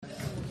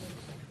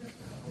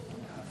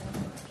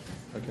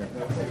Okay.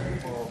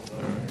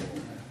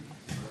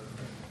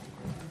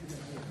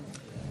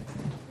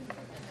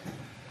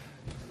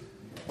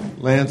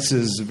 Lance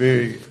is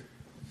very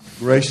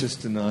gracious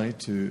tonight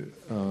to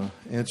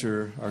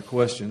answer our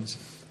questions.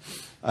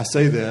 I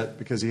say that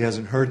because he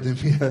hasn't heard them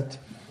yet,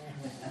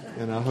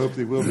 and I hope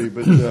they will be.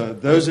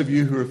 But those of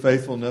you who are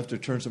faithful enough to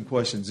turn some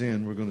questions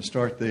in, we're going to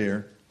start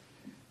there.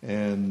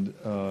 And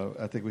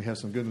I think we have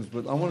some good ones.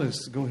 But I want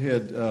to go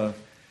ahead,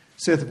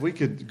 Seth, if we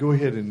could go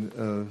ahead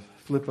and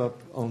flip up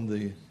on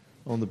the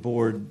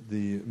board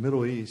the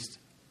Middle East.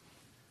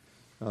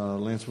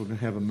 Lance, we're going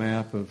to have a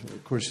map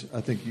of course,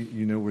 I think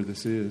you know where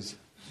this is.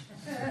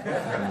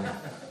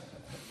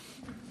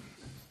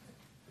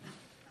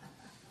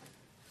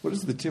 What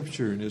is the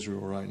temperature in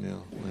Israel right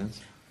now,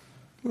 Lance?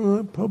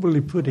 Well, probably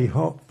pretty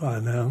hot by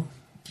now.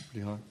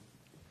 Pretty hot?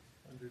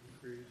 100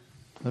 degrees.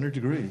 100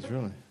 degrees,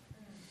 really?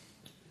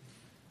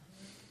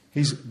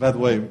 By the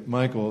way,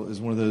 Michael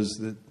is one of those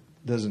that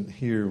doesn't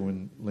hear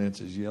when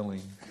Lance is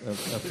yelling up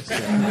the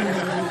stairs.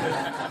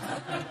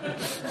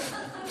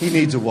 He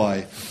needs a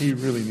wife. He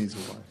really needs a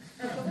wife.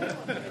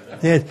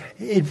 Yes,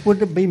 it would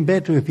have been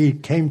better if he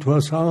came to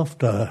us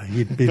after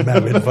he'd been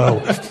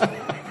involved.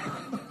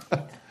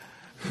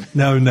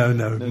 No.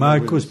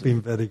 Michael's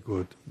been very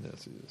good.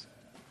 Yes, he is.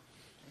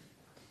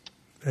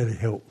 Very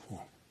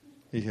helpful.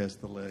 He has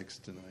the legs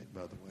tonight,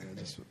 by the way. I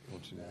just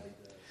want you to know.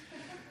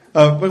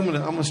 But I'm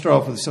going to start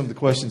off with some of the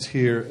questions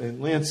here. And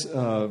Lance,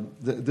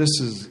 this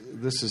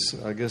is,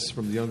 I guess,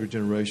 from the younger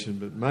generation,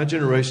 but my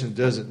generation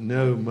doesn't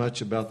know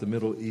much about the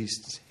Middle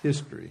East's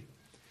history.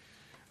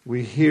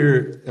 We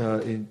hear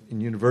in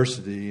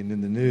university and in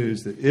the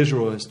news that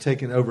Israel has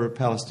taken over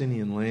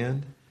Palestinian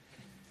land,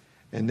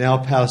 and now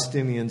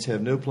Palestinians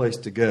have no place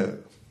to go.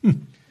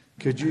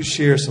 Could you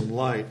share some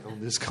light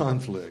on this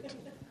conflict?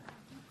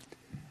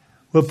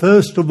 Well,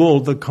 first of all,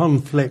 the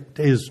conflict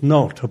is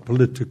not a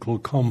political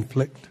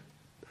conflict.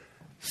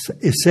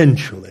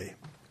 Essentially,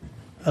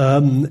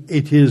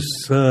 it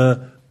is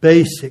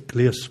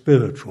basically a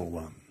spiritual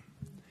one.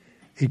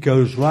 It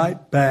goes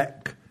right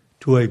back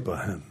to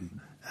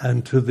Abraham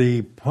and to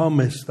the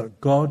promise that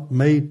God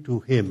made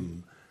to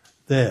him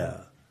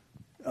there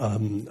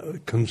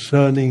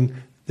concerning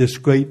this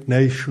great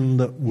nation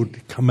that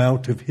would come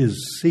out of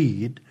his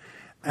seed,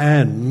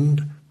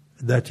 and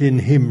that in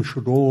him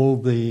should all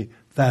the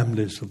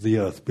families of the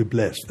earth be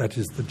blessed, that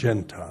is the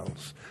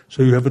Gentiles.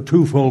 So you have a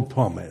twofold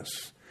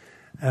promise.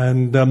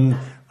 And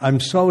I'm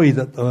sorry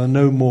that there are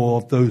no more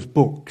of those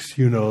books,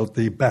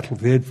 the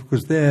battlefield,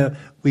 because there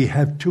we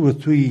have 2 or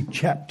 3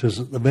 chapters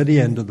at the very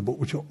end of the book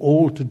which are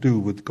all to do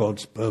with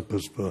God's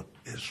purpose for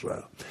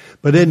Israel.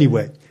 But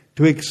anyway,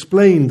 to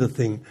explain the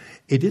thing,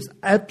 it is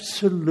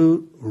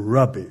absolute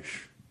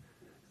rubbish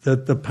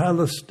that the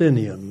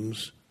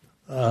Palestinians,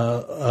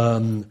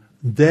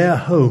 their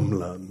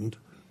homeland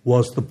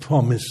was the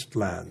promised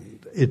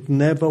land. It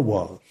never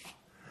was.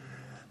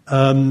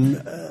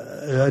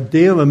 A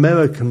dear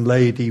American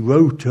lady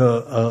wrote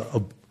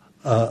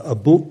a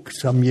book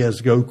some years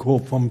ago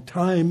called From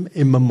Time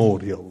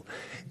Immemorial,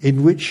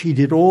 in which she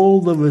did all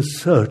the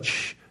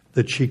research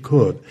that she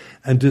could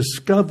and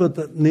discovered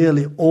that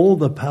nearly all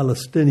the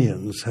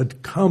Palestinians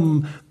had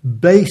come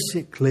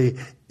basically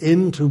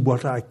into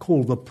what I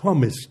call the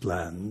promised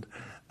land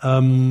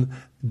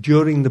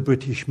during the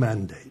British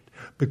Mandate,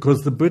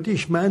 because the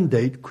British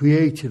Mandate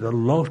created a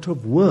lot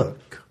of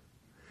work.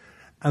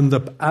 And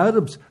the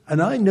Arabs,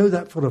 and I know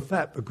that for a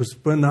fact because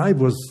when I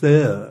was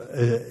there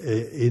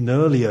in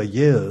earlier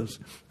years,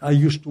 I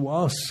used to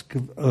ask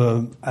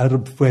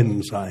Arab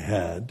friends I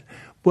had,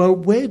 well,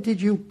 where did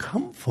you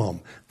come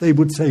from? They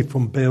would say,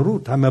 from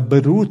Beirut, I'm a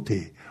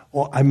Beiruti,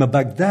 or I'm a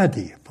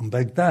Baghdadi, from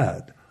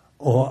Baghdad,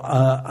 or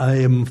I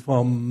am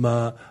from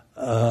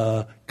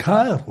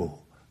Cairo,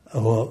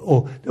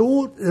 or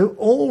they're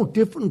all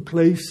different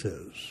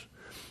places.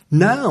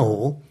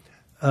 Now,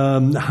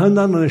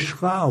 Hanan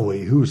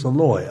Ashrawi, who's a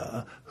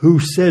lawyer, who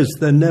says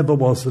there never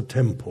was a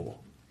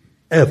temple,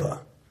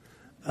 ever.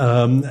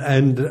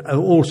 And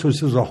also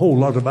says a whole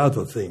lot of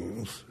other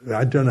things.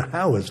 I don't know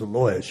how as a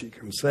lawyer she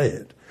can say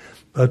it,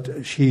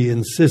 but she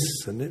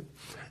insists on it.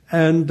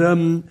 And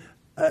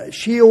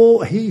she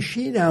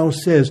now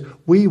says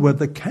we were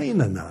the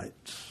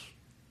Canaanites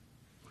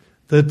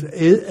that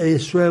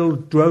Israel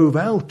drove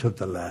out of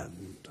the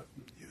land,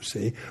 you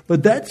see.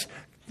 But that's,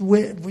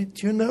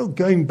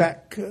 going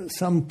back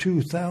some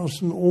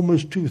 2,000,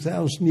 almost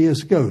 2,000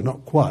 years ago,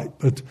 not quite,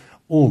 but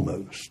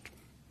almost.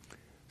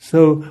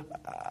 So,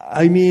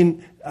 I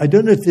mean, I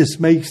don't know if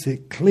this makes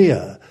it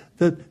clear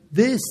that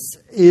this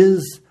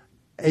is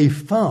a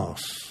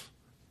farce,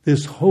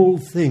 this whole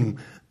thing.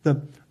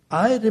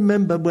 I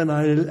remember when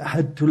I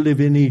had to live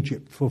in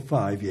Egypt for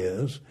 5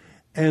 years,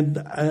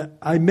 and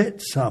I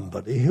met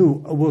somebody who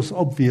was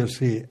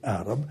obviously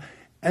Arab,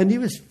 and he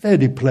was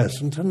very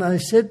pleasant, and I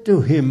said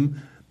to him,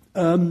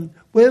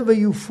 where were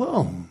you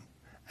from?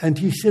 And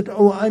he said,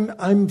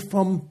 I'm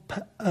from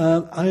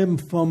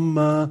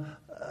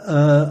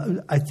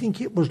I think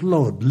it was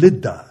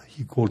Lydda,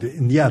 he called it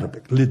in the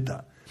Arabic,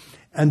 Lydda.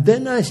 And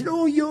then I said,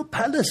 oh, you're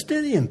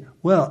Palestinian.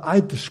 Well, I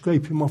had to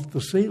scrape him off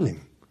the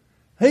ceiling.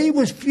 He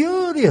was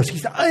furious. He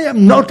said, I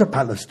am not a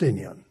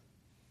Palestinian.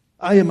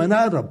 I am an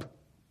Arab.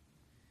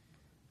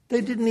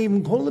 They didn't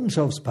even call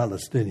themselves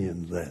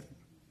Palestinians then.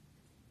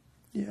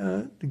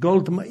 Yeah, the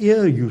Golda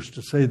Meir used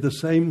to say the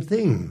same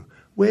thing.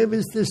 Where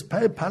is this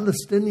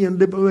Palestinian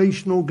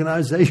Liberation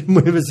Organization?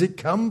 Where has it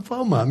come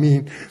from? I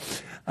mean,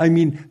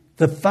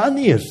 the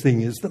funniest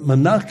thing is that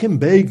Menachem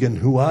Begin,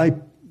 who I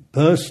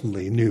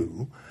personally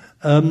knew,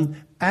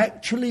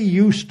 actually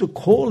used to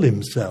call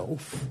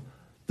himself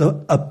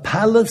a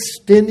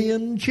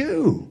Palestinian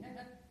Jew.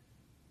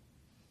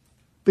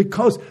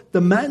 Because the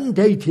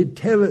mandated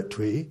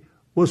territory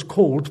was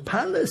called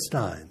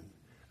Palestine.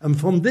 And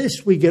from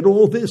this we get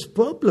all this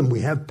problem.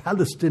 We have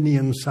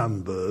Palestinian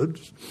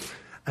sunbirds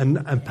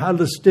and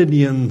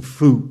Palestinian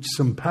fruits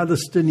and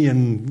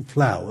Palestinian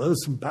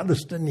flowers and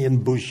Palestinian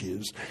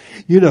bushes.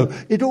 You know,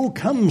 it all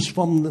comes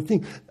from the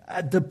thing.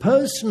 The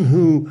person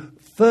who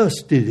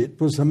first did it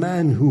was a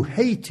man who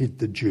hated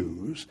the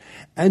Jews,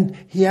 and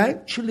he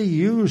actually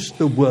used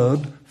the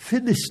word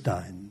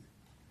Philistine,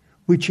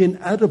 which in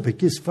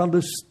Arabic is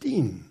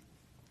Palestine.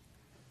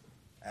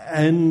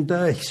 And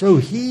so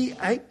he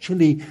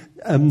actually,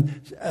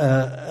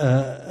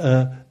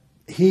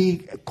 he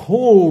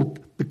called,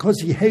 because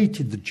he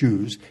hated the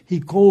Jews, he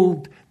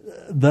called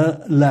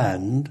the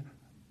land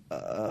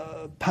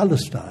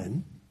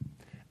Palestine,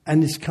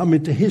 and it's come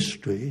into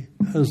history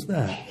as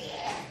that.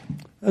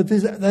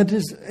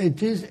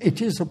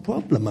 It is a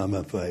problem, I'm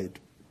afraid.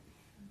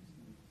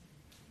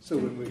 So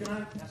when we... Can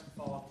I ask a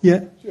follow-up?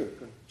 Yeah. Sure.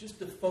 Just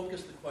to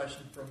focus the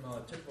question from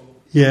typical,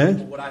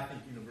 what I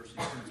think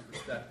university students'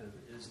 perspective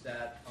is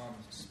that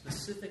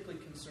specifically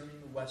concerning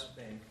the West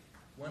Bank,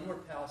 when were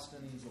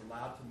Palestinians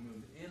allowed to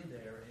move in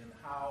there, and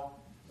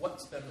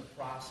what's been the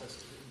process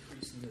of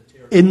increasing the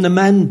territory? In the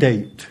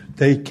mandate,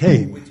 they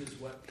came. Which is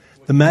what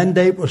the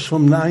mandate was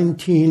from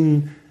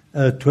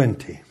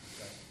 1920.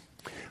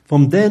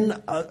 From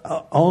then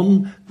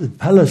on, the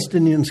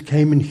Palestinians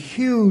came in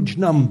huge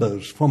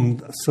numbers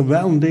from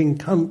surrounding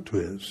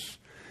countries.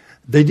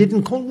 They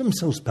didn't call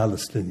themselves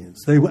Palestinians.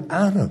 They were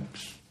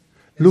Arabs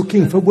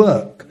looking for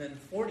work. And then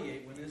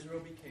 48, when Israel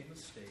became a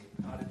state,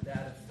 how did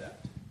that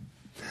affect?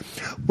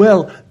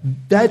 Well,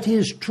 that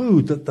is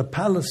true that the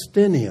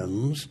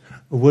Palestinians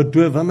were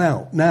driven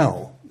out.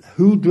 Now,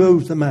 who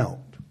drove them out?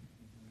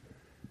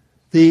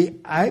 The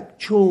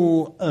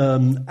actual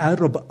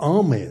Arab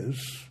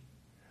armies...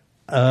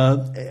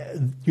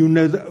 you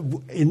know,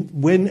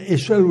 when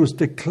Israel was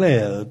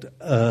declared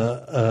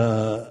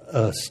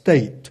a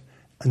state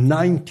in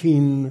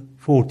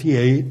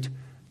 1948,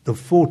 the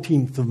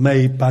 14th of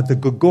May, by the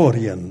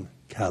Gregorian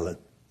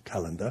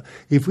calendar,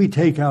 if we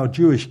take our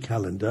Jewish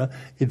calendar,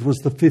 it was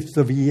the 5th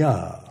of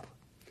Iyar.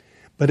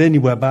 But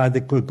anyway, by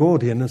the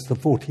Gregorian, it's the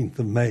 14th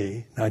of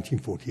May,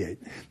 1948.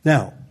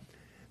 Now,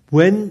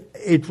 when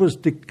it was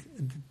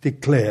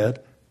declared,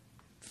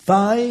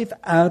 5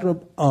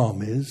 Arab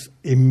armies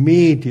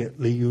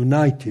immediately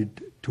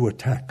united to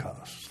attack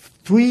us.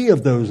 3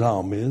 of those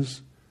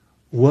armies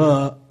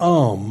were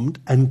armed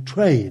and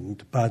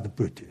trained by the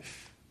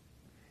British.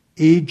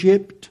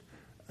 Egypt,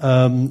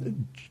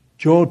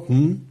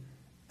 Jordan,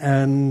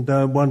 and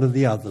one of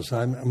the others,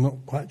 I'm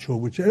not quite sure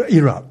which,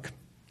 Iraq.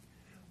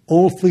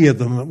 All 3 of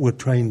them were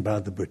trained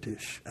by the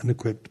British and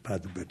equipped by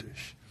the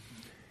British.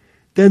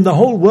 Then the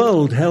whole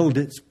world held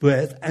its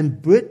breath,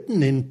 and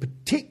Britain in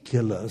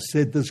particular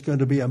said there's going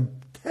to be a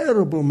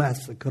terrible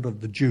massacre of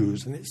the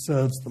Jews, and it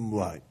serves them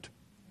right.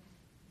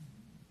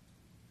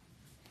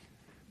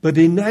 But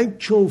in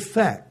actual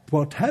fact,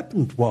 what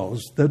happened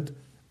was that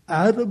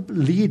Arab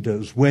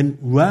leaders went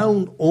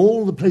round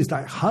all the places,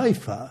 like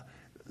Haifa,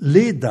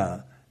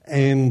 Lida,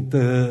 and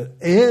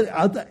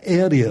other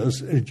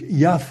areas,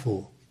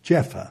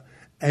 Jaffa,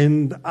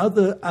 and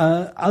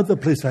other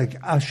places like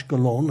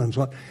Ashkelon and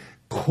so on,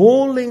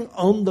 calling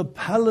on the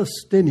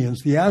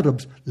Palestinians, the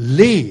Arabs,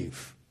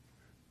 leave.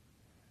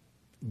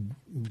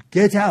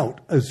 Get out,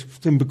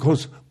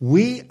 because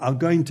we are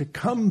going to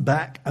come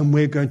back and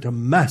we're going to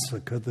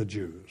massacre the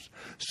Jews.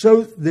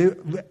 So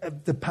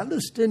the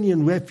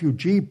Palestinian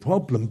refugee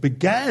problem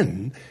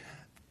began.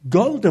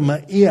 Golda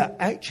Meir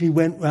actually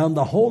went round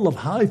the whole of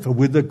Haifa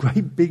with a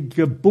great big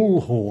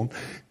bullhorn,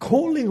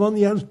 calling on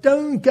the Arabs,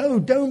 don't go,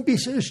 don't be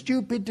so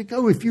stupid to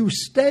go. If you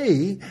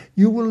stay,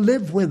 you will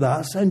live with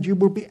us and you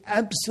will be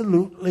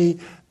absolutely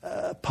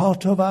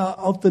part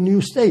of the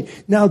new state.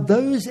 Now,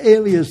 those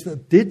areas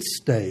that did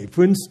stay,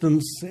 for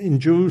instance, in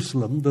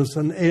Jerusalem, there's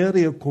an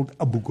area called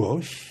Abu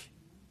Ghosh,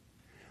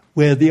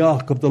 where the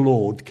Ark of the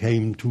Lord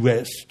came to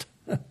rest.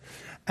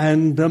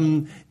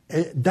 And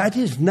that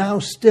is now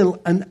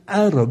still an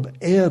Arab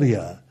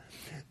area.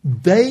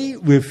 They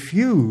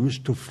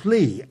refused to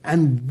flee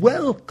and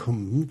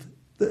welcomed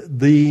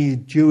the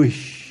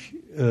Jewish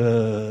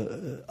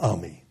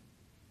army.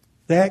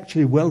 They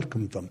actually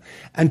welcomed them.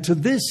 And to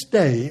this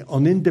day,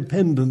 on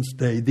Independence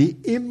Day, the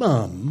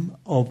Imam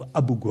of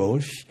Abu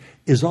Ghosh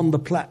is on the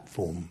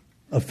platform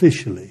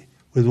officially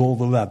with all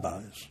the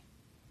rabbis.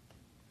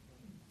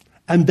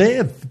 And they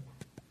have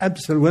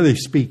Absolutely. Well, they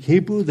speak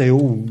Hebrew. They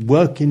all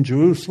work in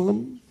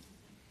Jerusalem.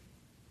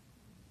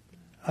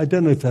 I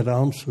don't know if that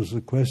answers the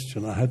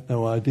question. I had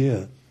no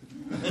idea.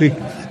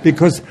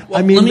 Because, well,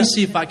 I mean... Let me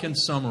see if I can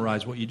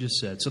summarize what you just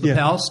said. So the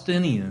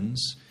Palestinians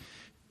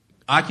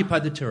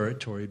occupied the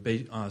territory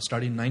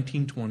starting in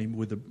 1920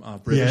 with the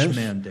British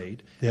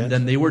mandate. Yes. And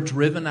then they were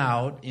driven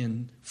out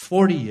in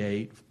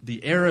 1948.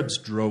 The Arabs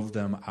drove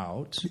them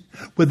out.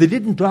 Well, they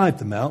didn't drive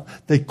them out.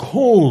 They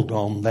called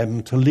on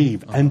them to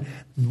leave. And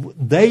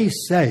they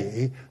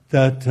say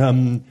that...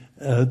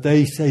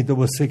 they say there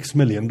were 6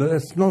 million. But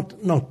that's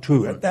not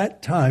true. At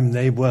that time,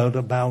 they were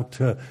about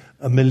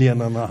 1.5 million.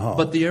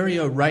 But the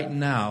area right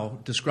now,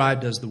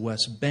 described as the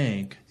West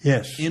Bank, in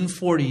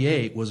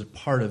 1948 was a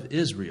part of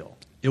Israel.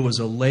 It was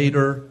a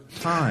later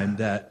time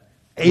that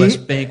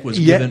West Bank was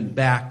given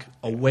back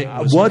away.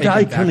 What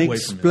I can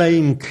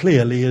explain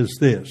clearly is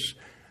this,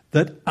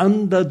 that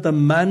under the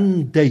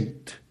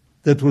mandate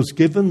that was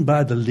given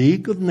by the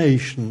League of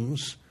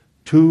Nations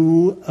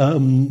to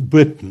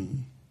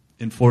Britain,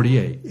 in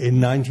 1948. In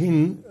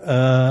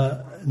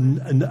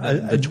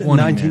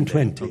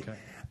 1920. Okay.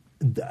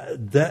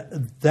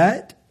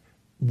 That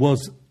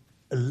was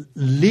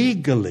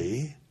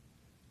legally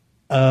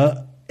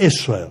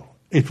Israel.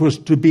 It was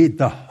to be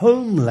the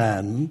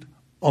homeland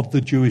of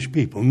the Jewish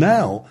people.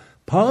 Now,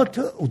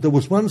 there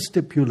was one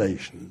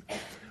stipulation.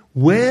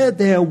 Where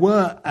there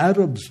were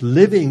Arabs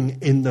living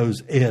in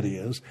those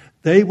areas,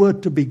 they were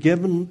to be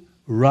given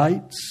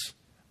rights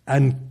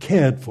and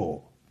cared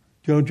for.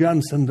 George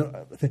Johnson,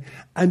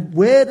 and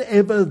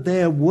wherever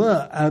there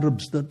were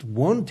Arabs that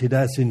wanted,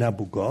 as in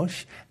Abu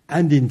Ghosh,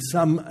 and in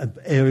some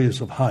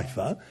areas of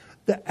Haifa,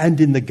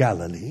 and in the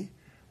Galilee,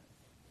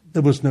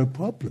 there was no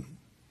problem.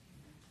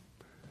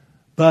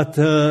 But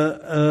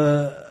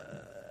the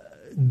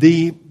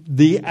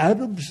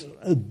Arabs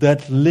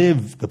that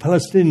live, the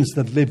Palestinians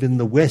that live in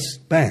the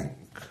West Bank,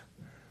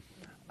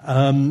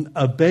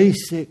 are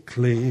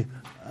basically,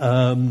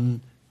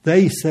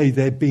 they say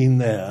they've been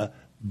there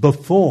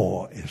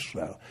before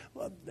Israel.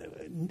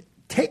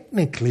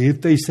 Technically,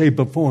 if they say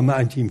before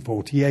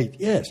 1948,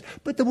 yes,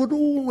 but there were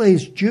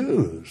always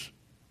Jews.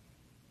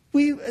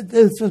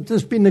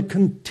 There's been a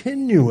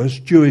continuous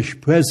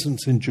Jewish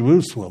presence in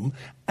Jerusalem,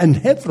 and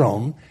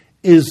Hebron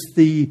is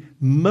the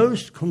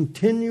most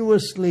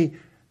continuously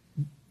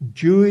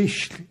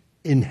Jewish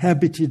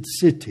inhabited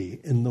city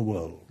in the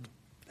world.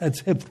 That's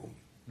Hebron.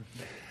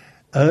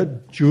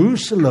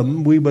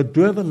 Jerusalem, we were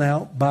driven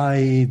out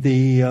by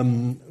the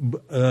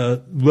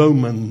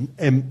Roman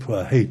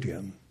Emperor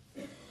Hadrian.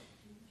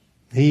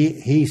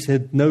 He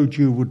said no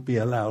Jew would be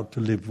allowed to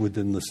live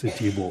within the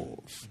city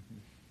walls.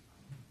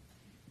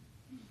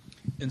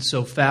 And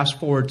so fast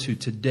forward to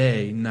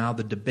today, now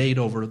the debate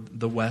over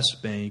the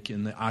West Bank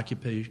and the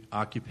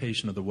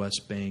occupation of the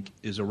West Bank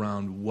is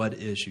around what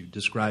issue?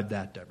 Describe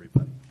that to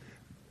everybody.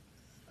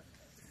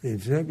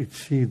 Let me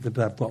see that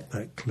I've got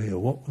that clear.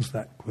 What was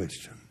that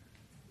question?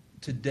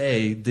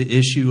 Today, the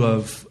issue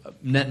of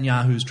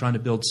Netanyahu's trying to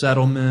build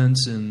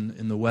settlements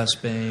in the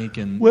West Bank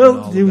and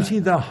you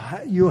see,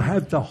 you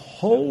have the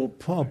whole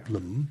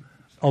problem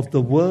of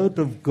the Word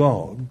of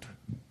God.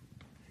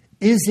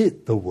 Is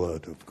it the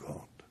Word of God?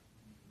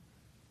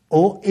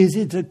 Or is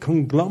it a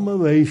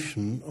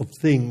conglomeration of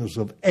things,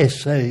 of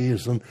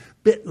essays, and a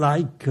bit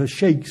like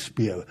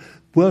Shakespeare,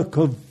 work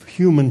of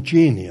human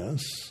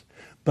genius,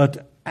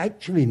 but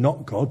actually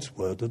not God's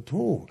word at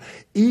all?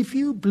 If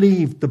you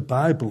believe the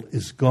Bible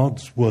is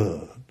God's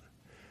word,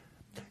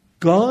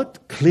 God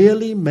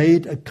clearly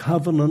made a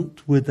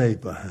covenant with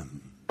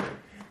Abraham.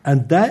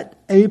 And that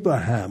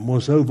Abraham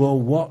was over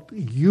what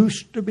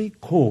used to be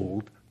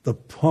called the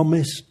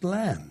promised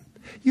land.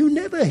 You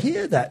never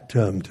hear that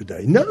term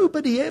today.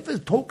 Nobody ever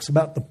talks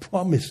about the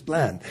promised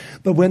land.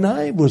 But when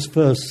I was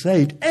first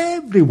saved,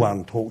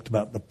 everyone talked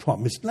about the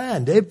promised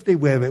land.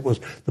 Everywhere it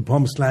was the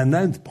promised land,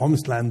 the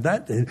promised land,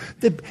 that.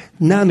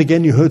 Now and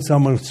again you heard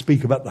someone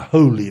speak about the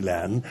Holy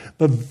Land,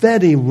 but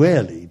very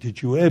rarely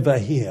did you ever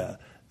hear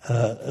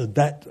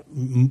that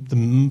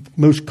the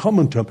most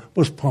common term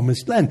was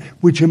promised land,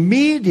 which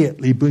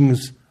immediately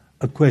brings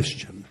a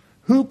question.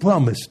 Who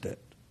promised it?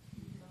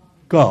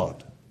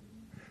 God.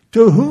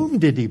 To whom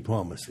did he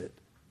promise it?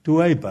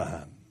 To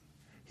Abraham.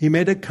 He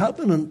made a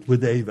covenant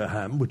with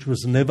Abraham, which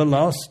was an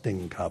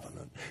everlasting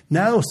covenant.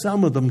 Now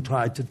some of them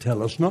try to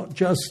tell us, not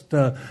just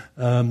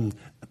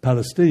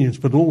Palestinians,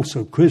 but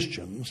also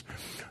Christians,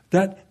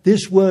 that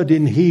this word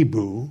in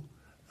Hebrew,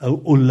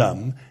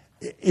 ulam,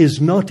 is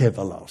not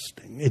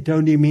everlasting. It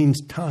only means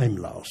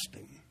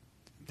time-lasting,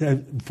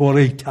 for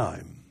a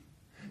time.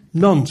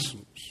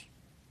 Nonsense.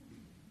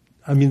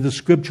 I mean, the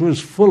scripture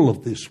is full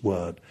of this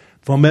word.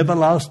 From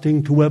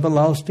everlasting to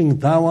everlasting,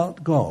 thou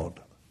art God.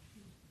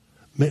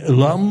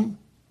 Me'olam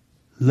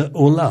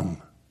le'olam.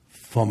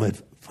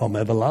 From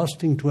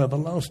everlasting to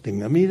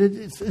everlasting. I mean,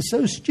 it's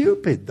so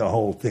stupid, the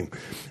whole thing.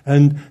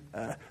 And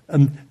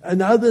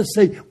And others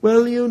say,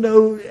 well,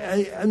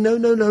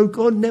 no,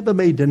 God never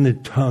made an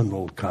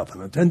eternal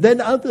covenant. And then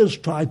others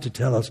try to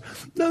tell us,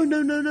 no,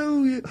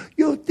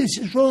 this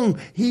is wrong.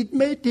 He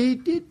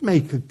did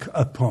make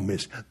a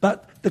promise.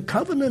 But the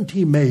covenant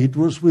he made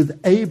was with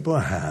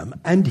Abraham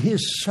and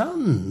his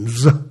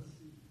sons,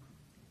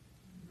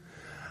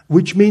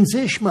 which means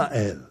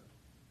Ishmael.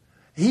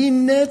 He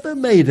never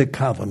made a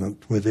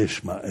covenant with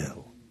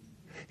Ishmael.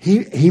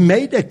 He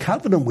made a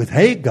covenant with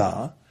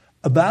Hagar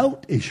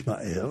about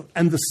Ishmael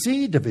and the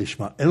seed of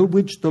Ishmael,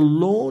 which the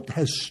Lord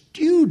has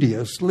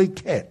studiously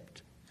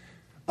kept.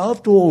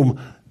 After all,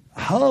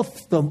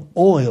 half the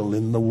oil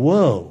in the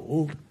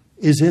world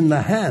is in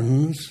the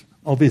hands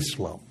of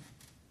Islam.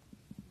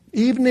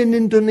 Even in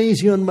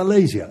Indonesia and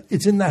Malaysia,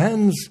 it's in the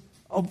hands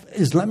of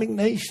Islamic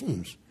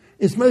nations.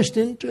 It's most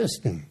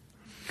interesting.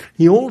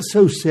 He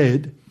also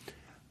said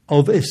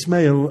of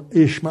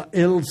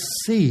Ishmael's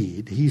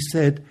seed, he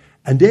said,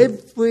 and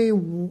every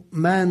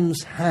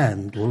man's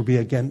hand will be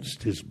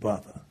against his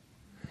brother,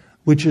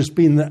 which has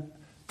been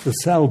the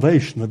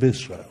salvation of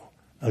Israel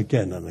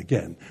again and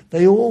again.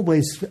 They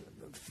always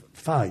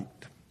fight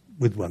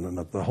with one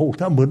another the whole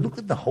time. Well, look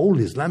at the whole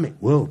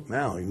Islamic world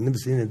now. You've never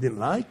seen anything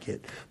like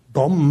it.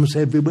 Bombs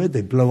everywhere.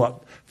 They blow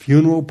up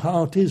funeral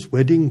parties,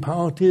 wedding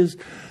parties,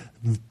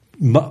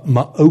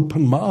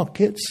 open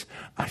markets.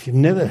 I've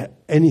never had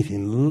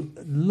anything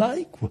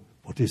like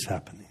what is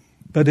happening.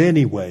 But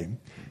anyway,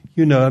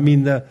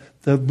 the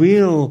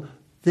real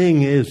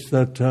thing is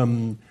that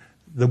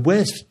the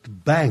West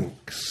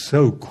Bank,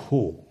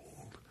 so-called,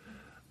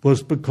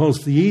 was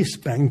because the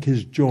East Bank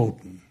is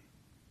Jordan.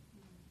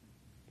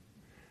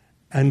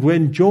 And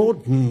when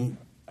Jordan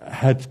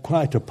had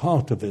quite a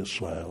part of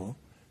Israel,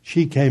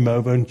 she came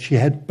over and she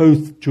had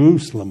both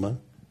Jerusalem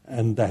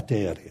and that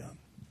area.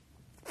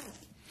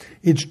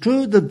 It's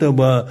true that there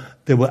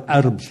were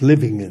Arabs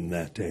living in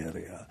that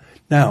area.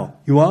 Now,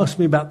 you asked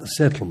me about the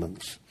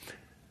settlements.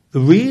 The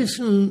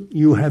reason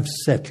you have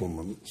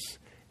settlements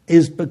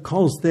is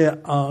because there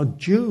are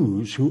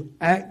Jews who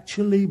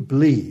actually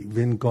believe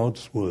in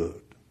God's word.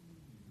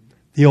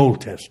 The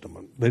Old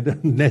Testament. They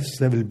don't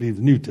necessarily believe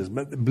the New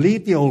Testament. They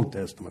believe the Old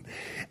Testament.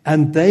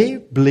 And they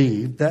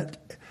believe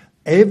that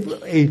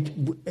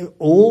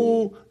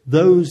all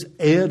those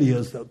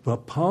areas that were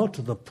part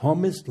of the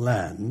promised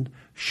land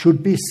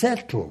should be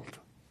settled.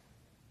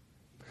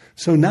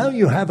 So now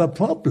you have a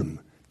problem.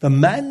 The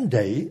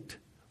mandate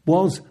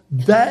was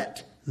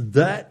that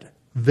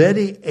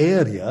very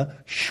area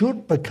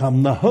should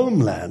become the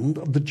homeland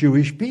of the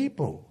Jewish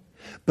people.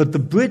 But the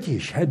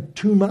British had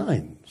two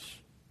minds.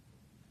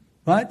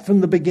 Right from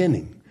the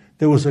beginning,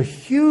 there was a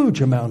huge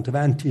amount of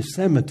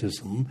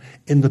anti-Semitism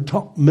in the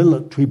top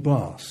military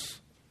brass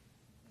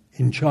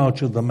in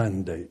charge of the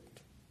mandate.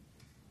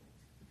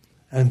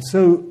 And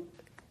so,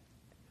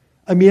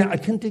 I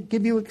can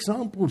give you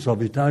examples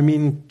of it.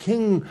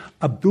 King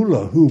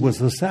Abdullah, who was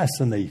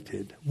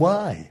assassinated.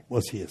 Why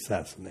was he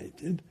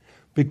assassinated?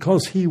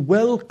 Because he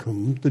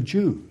welcomed the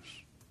Jews.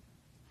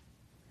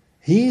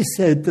 He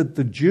said that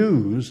the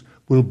Jews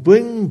will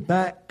bring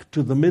back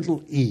to the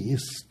Middle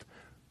East,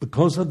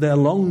 because of their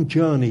long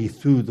journey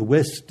through the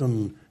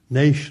Western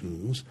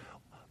nations,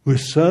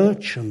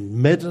 research and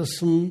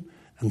medicine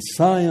and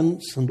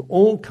science and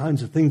all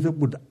kinds of things that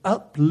would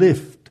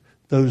uplift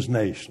those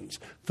nations.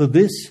 For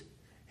this,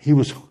 he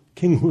was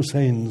King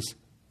Hussein's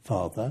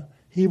father.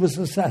 He was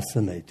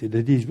assassinated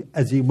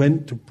as he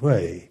went to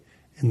pray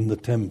in the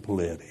temple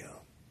area.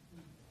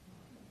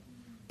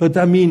 But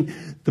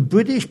the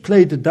British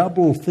played a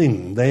double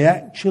thing. They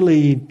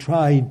actually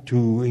tried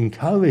to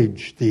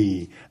encourage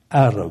the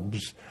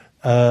Arabs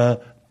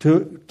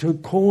to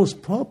cause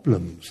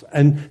problems.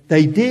 And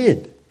they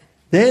did.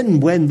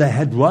 Then when they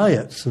had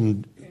riots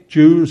and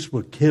Jews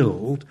were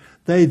killed,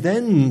 they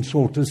then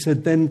sort of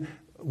said, then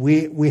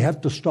we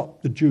have to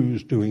stop the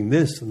Jews doing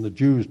this and the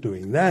Jews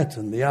doing that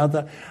and the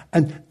other.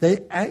 And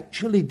they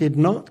actually did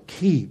not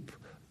keep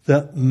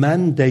the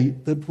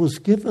mandate that was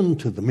given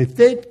to them. If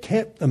they'd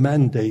kept the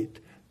mandate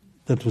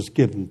that was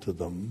given to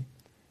them,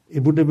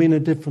 it would have been a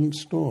different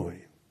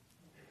story.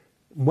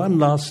 One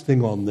last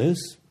thing on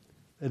this,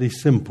 very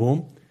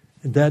simple,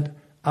 that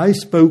I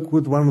spoke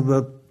with one of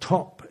the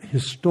top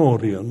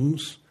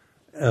historians,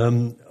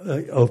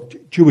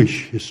 of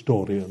Jewish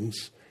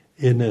historians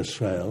in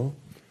Israel,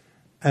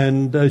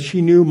 and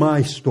she knew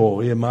my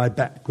story and my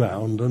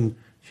background, and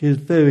she is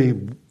very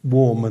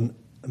warm and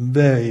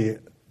very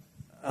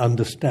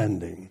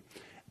understanding.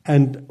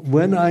 And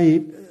when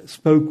I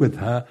spoke with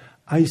her,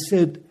 I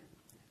said,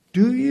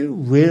 do you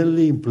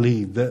really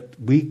believe that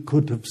we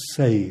could have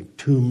saved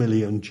 2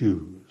 million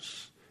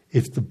Jews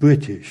if the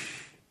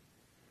British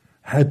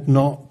had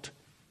not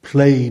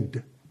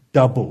played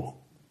double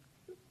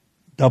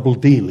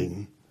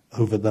dealing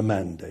over the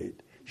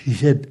mandate? She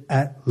said,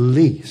 at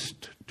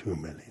least 2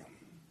 million.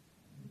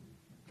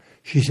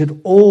 She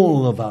said,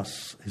 all of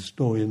us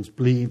historians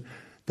believe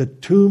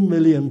that 2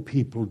 million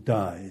people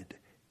died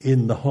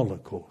in the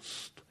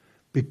Holocaust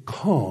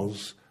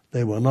because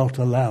they were not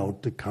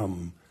allowed to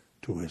come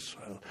to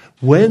Israel.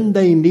 When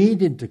they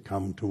needed to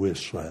come to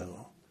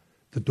Israel,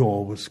 the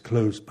door was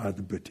closed by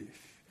the British.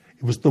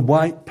 It was the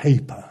White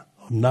Paper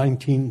of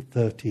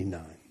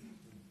 1939.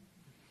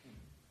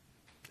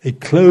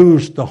 It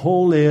closed the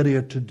whole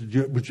area to the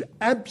Jews, which was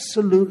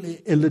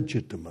absolutely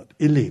illegitimate,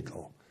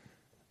 illegal,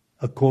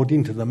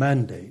 according to the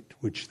mandate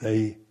which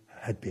they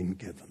had been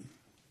given.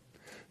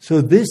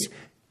 So this,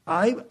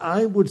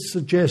 I would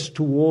suggest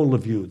to all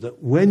of you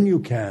that when you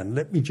can,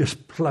 let me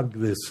just plug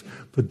this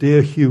for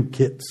dear Hugh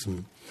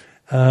Kitson.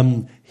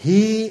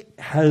 He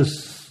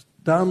has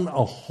done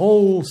a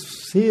whole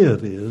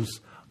series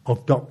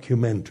of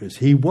documentaries.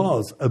 He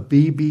was a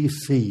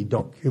BBC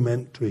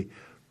documentary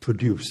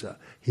producer.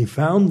 He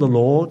found the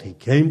Lord, he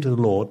came to the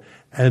Lord,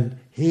 and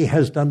he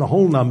has done a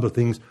whole number of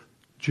things.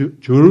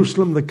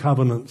 Jerusalem, the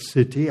covenant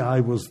city,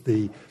 I was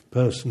the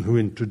person who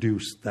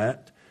introduced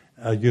that,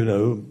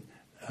 Then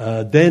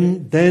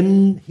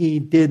he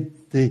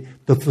did the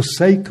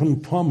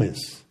Forsaken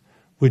Promise,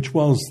 which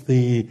was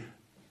the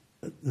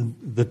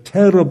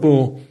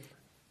terrible,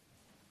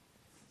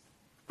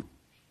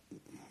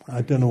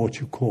 I don't know what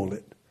you call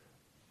it,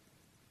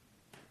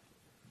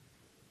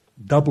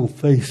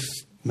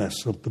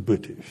 double-facedness of the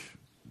British.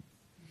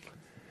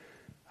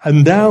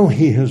 And now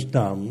he has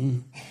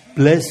done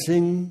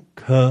Blessing,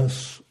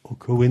 Curse, or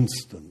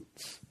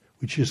Coincidence,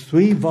 which is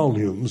 3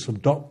 volumes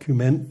of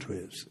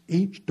documentaries,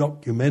 each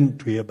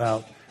documentary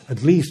about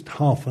at least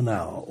half an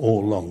hour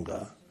or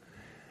longer,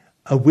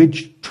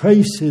 which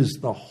traces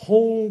the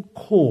whole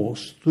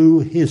course through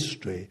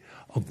history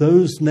of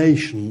those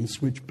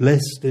nations which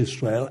blessed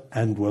Israel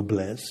and were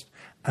blessed,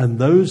 and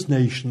those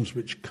nations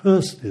which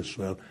cursed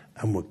Israel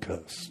and were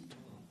cursed.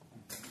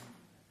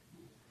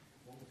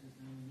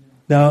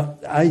 Now,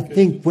 I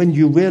think when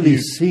you really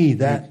see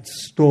that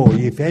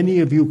story, if any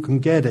of you can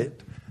get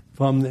it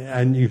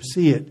and you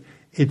see it,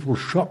 it will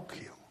shock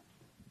you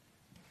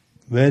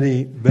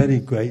very, very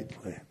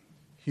greatly.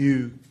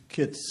 Hugh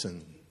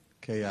Kitson,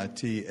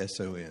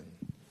 Kitson.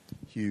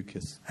 Hugh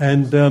Kitson.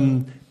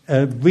 And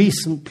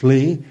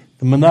recently,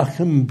 the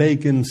Menachem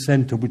Begin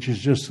Center, which is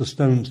just a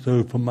stone's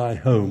throw from my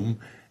home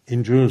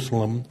in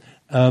Jerusalem,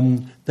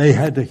 they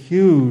had a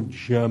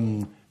huge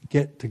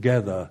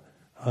get-together.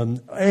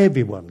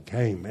 Everyone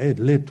came,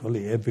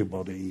 literally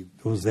everybody.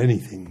 There was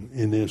anything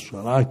in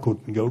Israel. I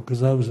couldn't go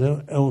because I was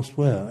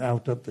elsewhere,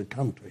 out of the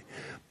country.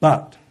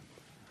 But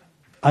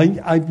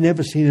I've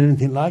never seen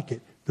anything like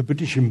it. The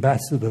British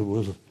ambassador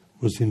was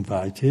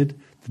invited,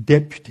 the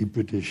deputy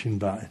British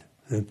invited.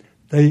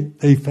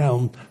 They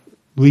found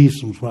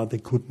reasons why they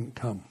couldn't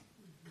come.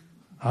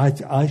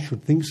 I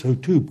should think so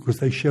too, because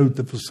they showed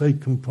the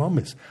Forsaken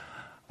Promise.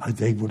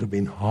 They would have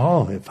been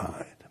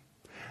horrified.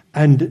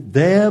 And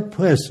there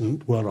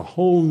present were a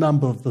whole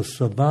number of the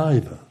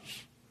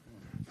survivors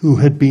who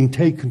had been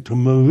taken to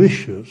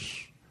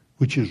Mauritius,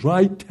 which is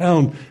right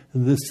down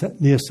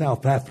near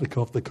South Africa,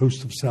 off the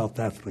coast of South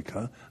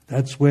Africa.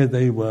 That's where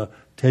they were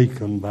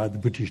taken by the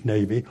British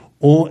Navy,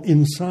 or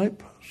in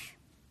Cyprus.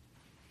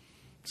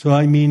 So,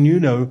 I mean,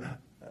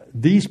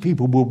 these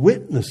people were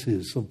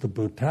witnesses of the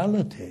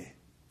brutality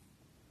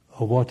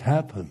of what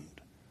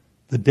happened.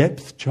 The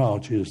depth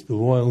charges the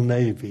Royal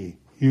Navy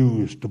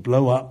used to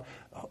blow up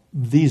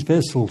these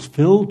vessels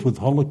filled with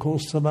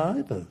Holocaust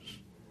survivors.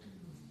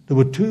 There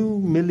were 2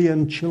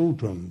 million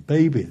children,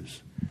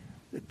 babies,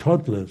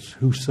 toddlers,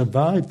 who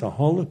survived the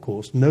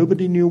Holocaust.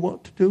 Nobody knew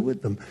what to do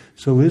with them.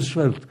 So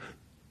Israel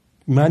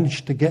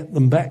managed to get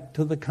them back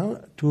to the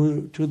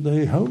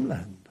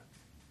homeland.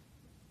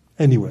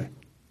 Anyway,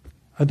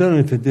 I don't know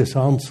if this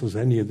answers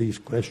any of these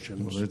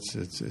questions. Well, it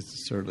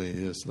certainly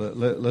is.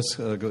 Let's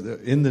go there.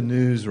 In the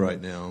news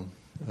right now,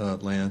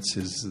 Lance,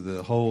 is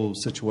the whole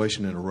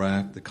situation in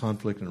Iraq, the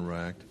conflict in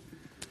Iraq.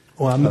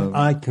 Well,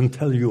 I can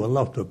tell you a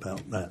lot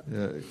about that.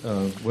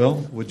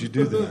 Well, would you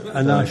do that?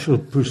 And I shall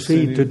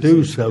proceed to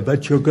do so,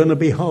 but you're going to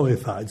be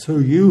horrified. So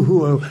you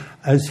who are,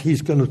 as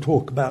he's going to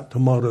talk about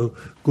tomorrow,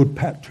 good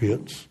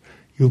patriots,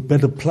 you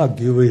better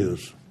plug your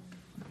ears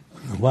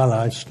while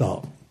I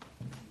start.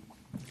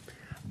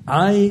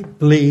 I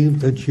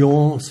believe that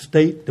your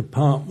State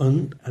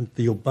Department and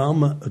the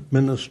Obama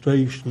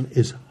administration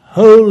is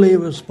wholly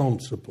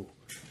responsible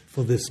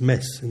for this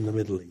mess in the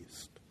Middle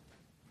East.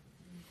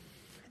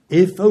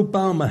 If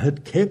Obama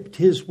had kept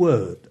his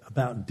word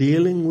about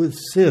dealing with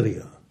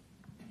Syria,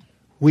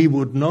 we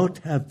would not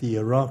have the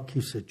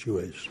Iraqi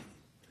situation.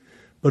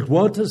 But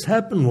what has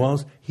happened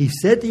was, he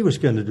said he was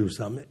going to do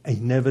something, and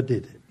he never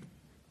did it.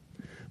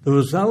 The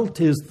result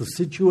is the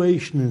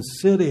situation in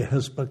Syria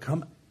has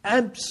become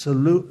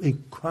absolutely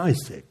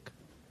crisis.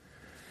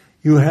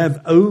 You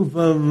have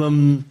over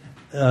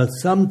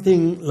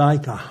something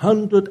like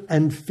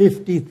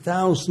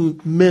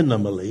 150,000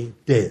 minimally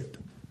dead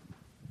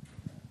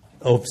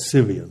of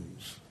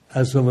Syrians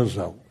as a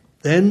result.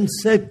 Then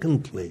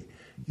secondly,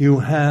 you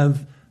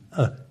have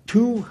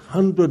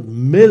 200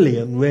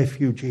 million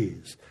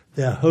refugees.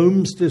 Their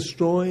homes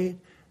destroyed,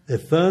 their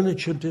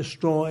furniture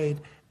destroyed,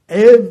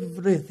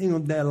 everything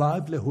of their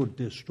livelihood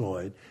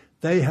destroyed.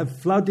 They have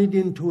flooded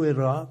into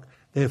Iraq,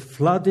 they've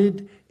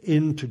flooded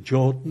into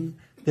Jordan,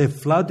 They've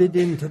flooded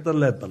into the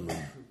Lebanon.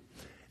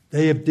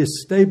 They have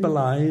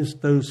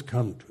destabilized those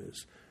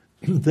countries.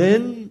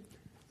 Then,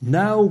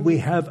 now we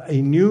have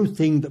a new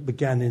thing that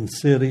began in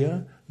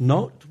Syria,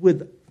 not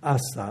with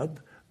Assad,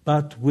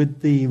 but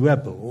with the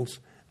rebels,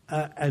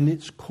 and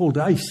it's called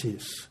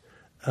ISIS,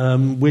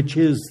 which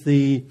is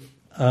the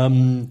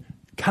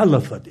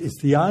caliphate.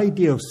 It's the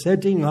idea of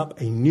setting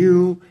up a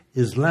new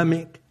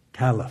Islamic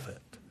caliphate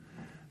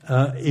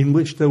in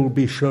which there will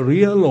be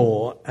Sharia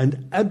law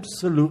and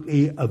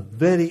absolutely a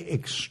very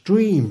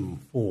extreme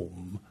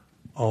form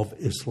of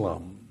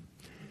Islam.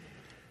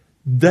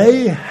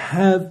 They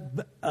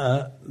have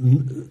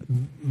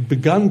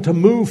begun to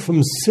move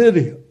from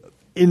Syria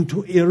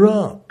into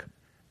Iraq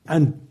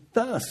and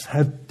thus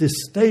have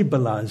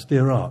destabilized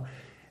Iraq.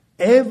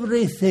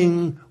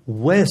 Everything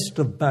west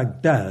of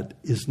Baghdad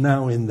is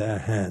now in their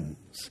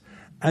hands,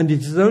 and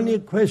it is only a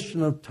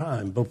question of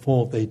time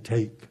before they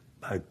take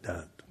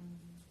Baghdad.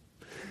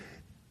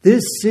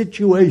 This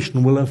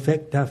situation will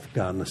affect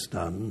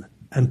Afghanistan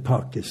and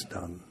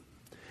Pakistan.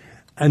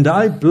 And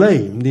I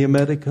blame the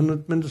American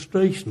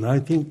administration. I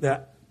think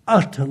they're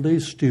utterly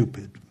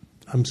stupid.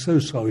 I'm so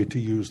sorry to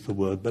use the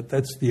word, but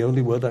that's the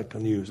only word I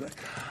can use.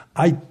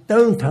 I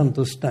don't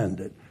understand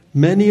it.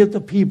 Many of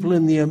the people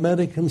in the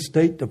American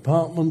State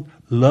Department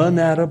learn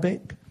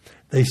Arabic.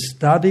 They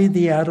study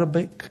the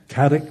Arabic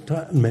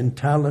character and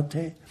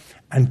mentality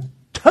and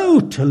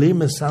totally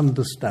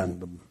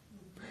misunderstand them.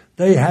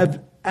 They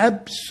have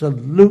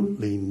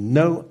absolutely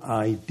no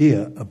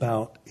idea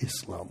about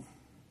Islam.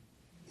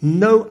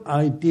 No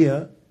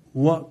idea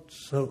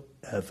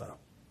whatsoever.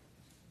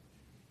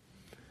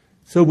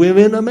 So we're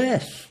in a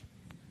mess.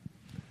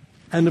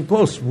 And of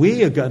course,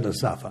 we are going to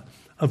suffer.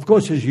 Of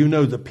course, as you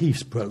know, the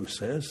peace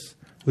process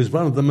was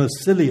one of the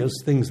most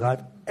silliest things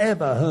I've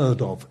ever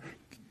heard of.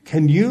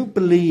 Can you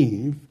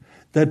believe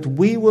that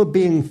we were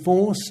being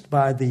forced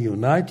by the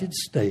United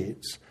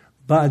States,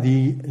 by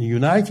the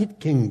United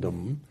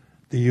Kingdom,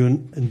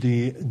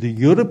 the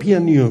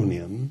European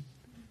Union,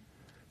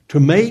 to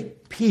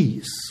make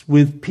peace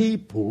with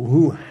people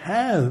who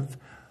have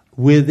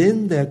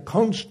within their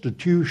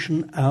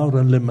constitution our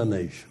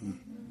elimination?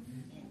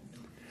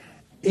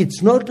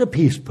 It's not a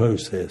peace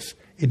process.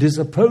 It is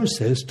a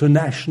process to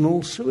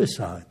national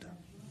suicide.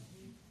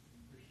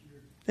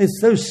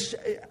 It's so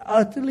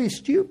utterly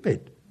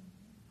stupid.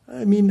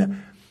 I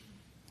mean,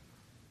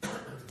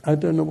 I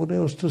don't know what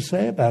else to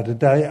say about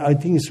it. I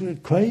think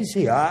it's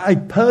crazy. I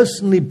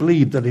personally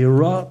believe that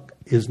Iraq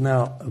is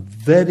now a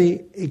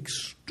very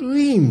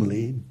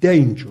extremely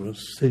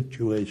dangerous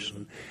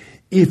situation.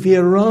 If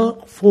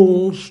Iraq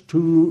falls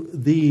to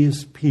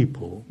these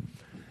people,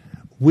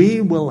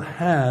 we will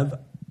have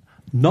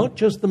not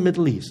just the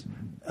Middle East,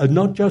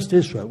 not just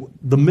Israel,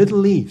 the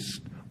Middle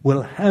East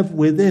will have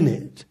within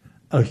it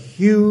a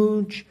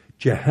huge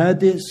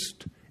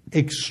jihadist,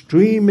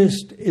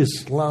 extremist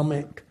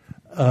Islamic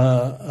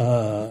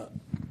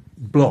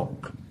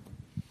bloc.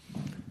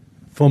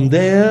 From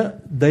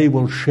there, they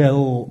will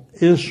shell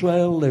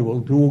Israel, they will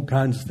do all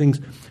kinds of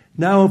things.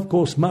 Now, of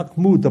course,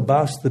 Mahmoud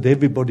Abbas, that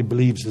everybody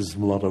believes is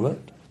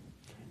moderate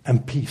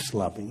and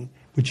peace-loving,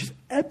 which is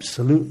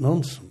absolute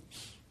nonsense.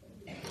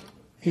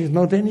 He's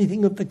not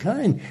anything of the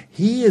kind.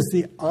 He is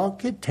the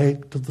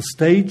architect of the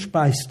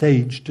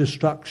stage-by-stage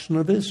destruction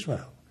of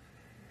Israel.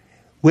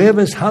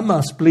 Whereas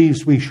Hamas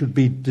believes we should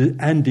be,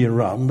 and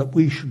Iran, that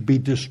we should be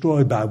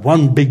destroyed by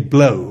one big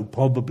blow,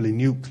 probably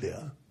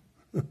nuclear,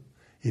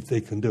 if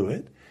they can do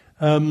it,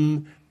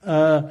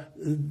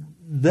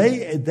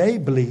 they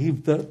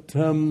believe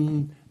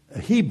that,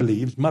 he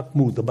believes,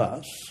 Mahmoud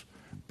Abbas,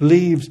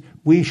 believes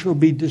we shall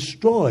be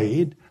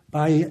destroyed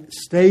by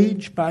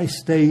stage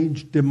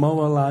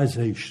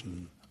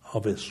demoralization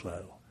of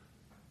Israel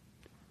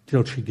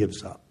till she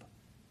gives up.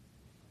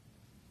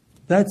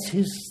 That's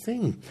his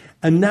thing.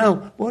 And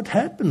now, what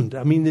happened?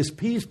 I mean, this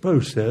peace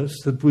process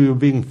that we were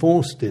being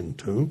forced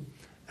into,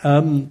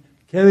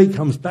 Kerry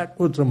comes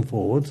backwards and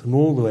forwards and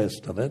all the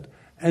rest of it.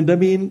 And I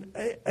mean,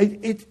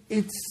 it's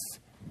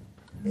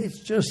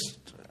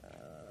just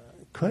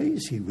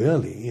crazy,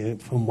 really,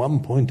 from one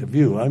point of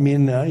view. I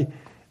mean, I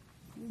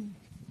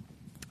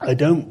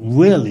don't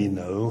really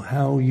know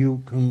how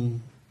you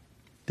can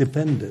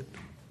defend it.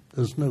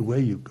 There's no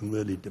way you can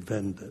really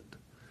defend it.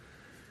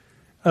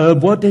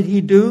 What did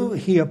he do?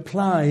 He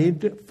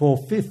applied for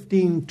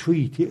 15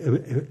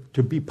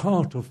 to be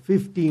part of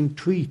 15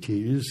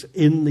 treaties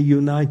in the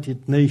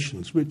United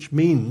Nations, which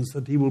means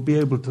that he will be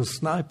able to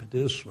snipe at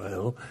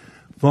Israel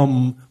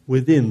from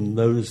within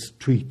those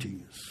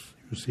treaties,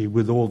 you see,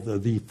 with all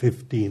the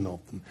 15 of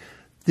them.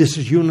 This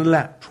is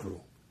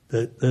unilateral,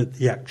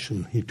 the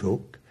action he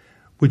took,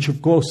 which,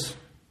 of course,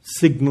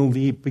 signaled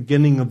the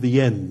beginning of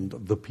the end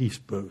of the peace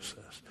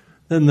process.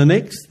 Then the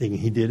next thing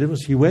he did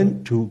was he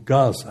went to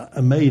Gaza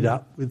and made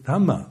up with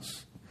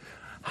Hamas.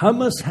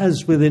 Hamas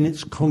has within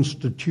its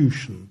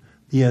constitution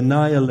the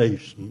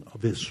annihilation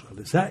of Israel.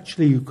 It's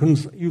actually, you can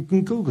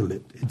Google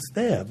it. It's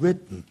there,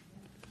 written.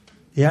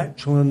 The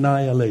actual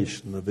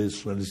annihilation of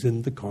Israel is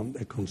in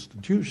their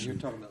constitution.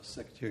 You're talking about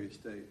Secretary of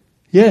State.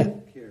 Yeah,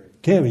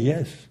 Kerry,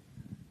 yes.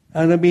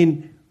 And I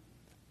mean,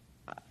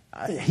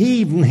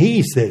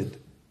 he said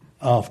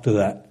after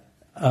that,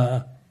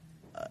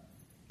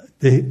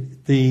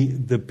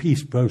 the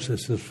peace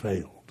process has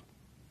failed.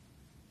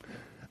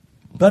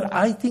 But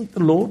I think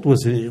the Lord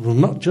was in it. It was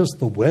not just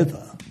the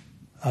weather.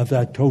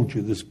 I told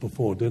you this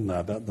before, didn't I,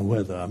 about the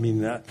weather? I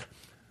mean, that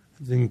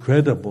is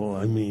incredible,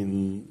 I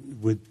mean,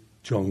 with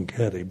John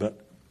Kerry. But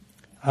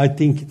I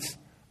think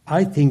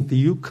the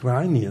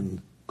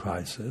Ukrainian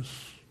crisis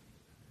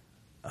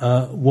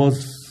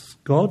was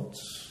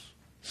God's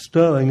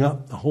stirring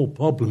up the whole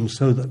problem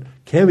so that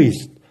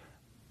Kerry's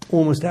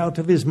almost out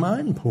of his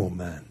mind, poor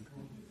man.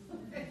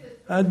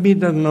 And he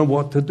doesn't know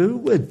what to do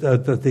with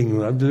the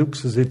thing. It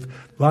looks as if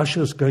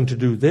Russia's going to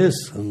do this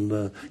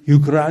and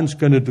Ukraine's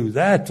going to do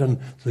that, and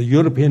the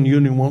European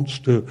Union wants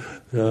to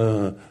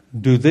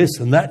do this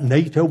and that.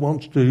 NATO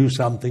wants to do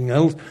something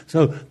else.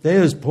 So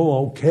there's poor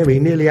old Kerry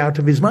nearly out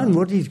of his mind.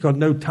 He's got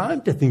no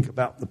time to think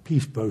about the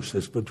peace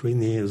process between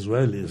the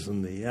Israelis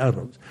and the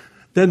Arabs.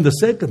 Then the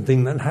second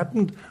thing that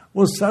happened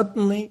was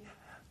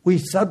we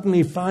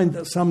suddenly find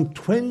that some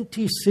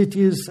 20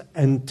 cities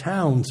and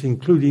towns,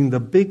 including the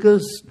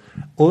biggest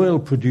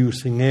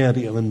oil-producing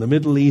area in the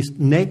Middle East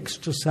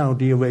next to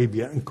Saudi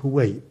Arabia and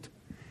Kuwait,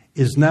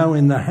 is now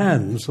in the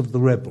hands of the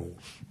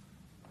rebels.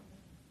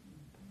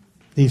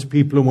 These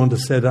people who want to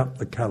set up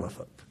the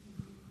caliphate.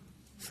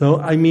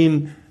 So, I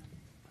mean,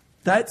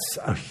 that's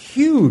a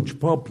huge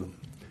problem.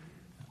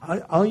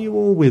 Are you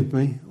all with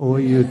me? Or are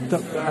you?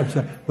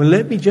 Well,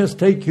 let me just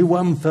take you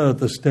one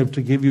further step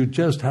to give you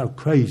just how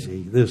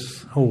crazy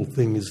this whole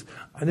thing is.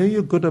 I know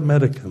you're good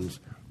Americans,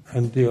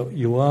 and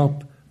you are.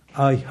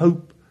 I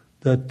hope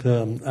that,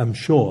 I'm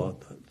sure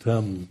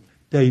that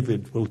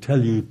David will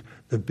tell you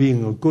that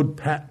being a good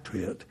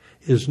patriot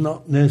is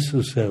not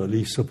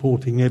necessarily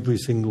supporting every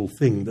single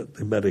thing that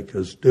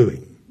America's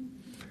doing.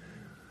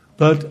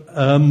 But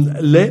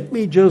let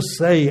me just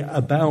say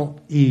about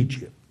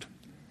Egypt.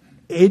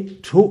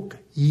 It took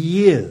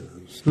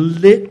years,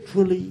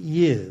 literally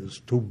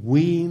years, to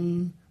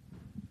wean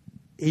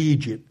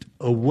Egypt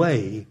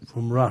away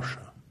from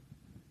Russia.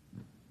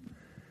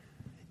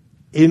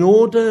 In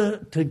order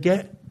to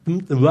get them,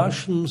 the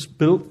Russians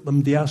built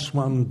them the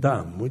Aswan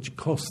Dam, which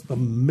cost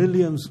them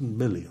millions and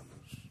millions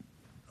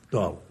of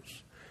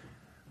dollars.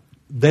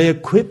 They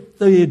equipped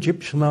the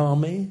Egyptian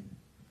army.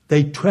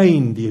 They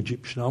trained the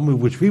Egyptian army,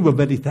 which we were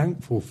very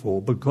thankful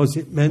for, because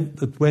it meant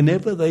that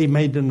whenever they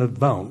made an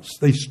advance,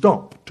 they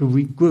stopped to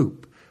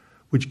regroup,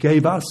 which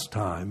gave us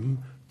time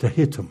to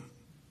hit them.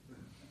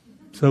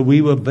 So we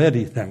were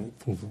very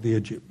thankful for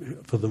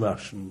the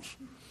Russians,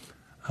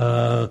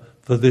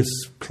 for this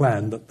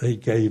plan that they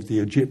gave the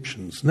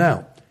Egyptians.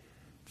 Now,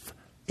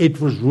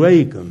 it was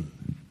Reagan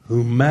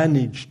who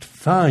managed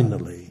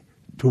finally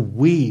to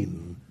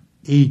wean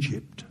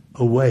Egypt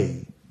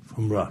away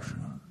from Russia.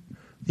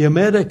 The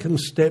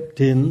Americans stepped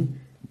in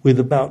with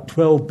about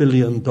 $12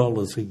 billion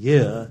a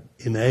year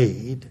in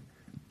aid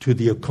to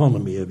the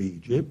economy of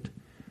Egypt.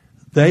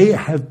 They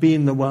have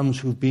been the ones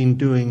who've been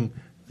doing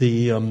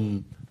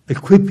the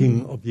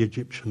equipping of the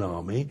Egyptian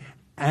army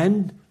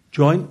and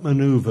joint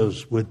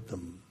maneuvers with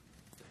them,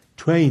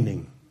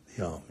 training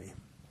the army.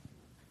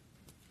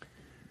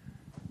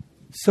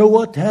 So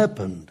what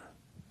happened?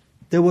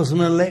 There was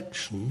an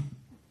election.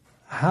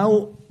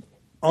 How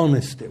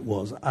honest it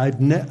was. I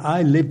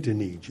lived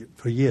in Egypt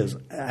for years,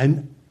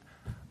 and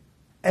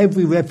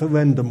every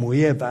referendum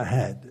we ever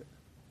had,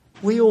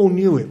 we all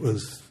knew it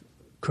was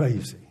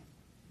crazy.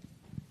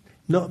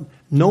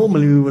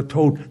 Normally we were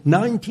told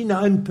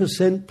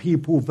 99%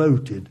 people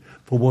voted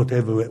for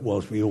whatever it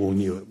was. We all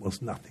knew it was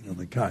nothing of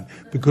the kind,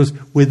 because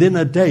within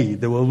a day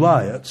there were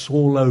riots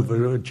all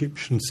over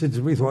Egyptian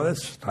cities. We thought,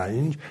 that's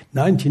strange.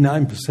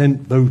 99%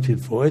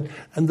 voted for it,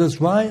 and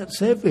there's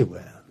riots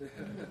everywhere.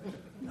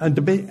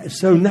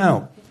 So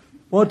now,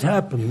 what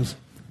happens?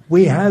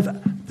 We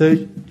have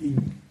the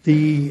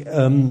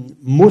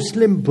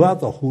Muslim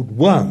Brotherhood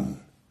won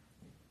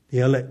the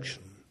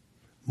election.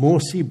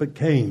 Morsi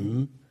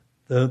became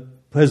the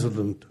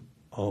president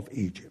of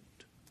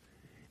Egypt.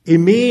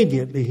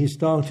 Immediately, he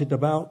started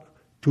about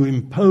to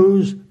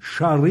impose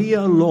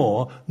Sharia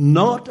law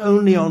not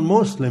only on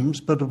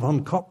Muslims but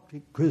upon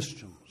Coptic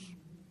Christians.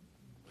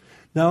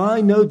 Now,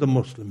 I know the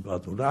Muslim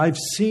Brotherhood. I've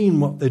seen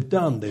what they've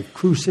done. They've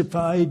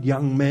crucified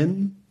young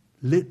men,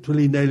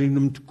 literally nailing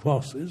them to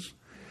crosses.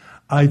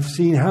 I've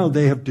seen how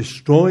they have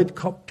destroyed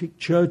Coptic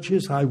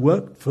churches. I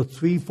worked for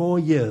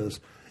 3-4 years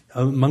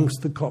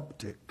amongst the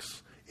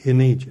Coptics in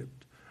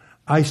Egypt.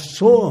 I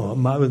saw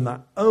with my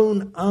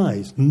own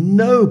eyes.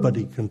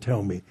 Nobody can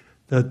tell me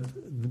that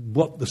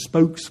what the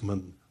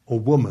spokesman or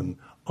woman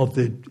of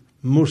the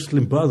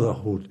Muslim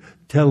Brotherhood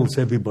tells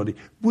everybody.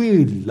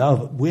 We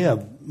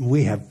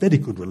have very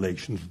good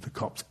relations with the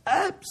Copts.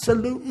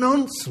 Absolute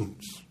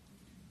nonsense.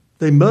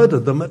 They murder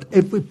them at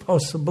every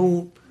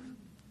possible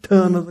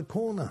turn of the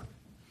corner.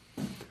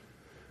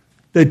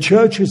 Their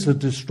churches are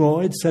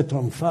destroyed, set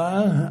on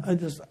fire.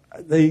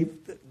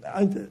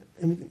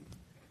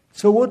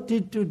 So what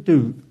did you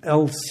do?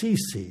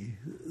 El-Sisi,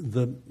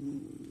 the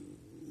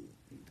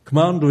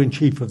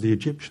commander-in-chief of the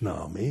Egyptian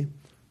army,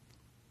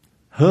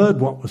 heard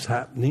what was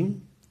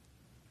happening,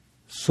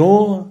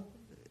 saw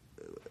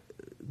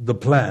the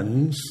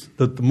plans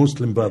that the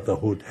Muslim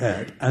Brotherhood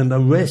had, and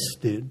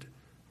arrested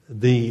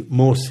the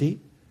Morsi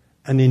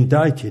and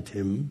indicted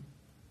him,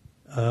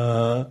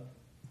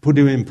 put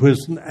him in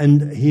prison,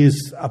 and he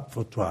is up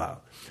for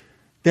trial.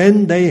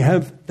 Then they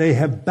have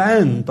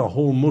banned the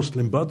whole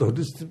Muslim Brotherhood.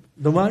 It's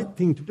the right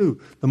thing to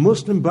do. The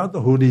Muslim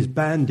Brotherhood is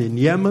banned in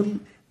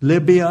Yemen,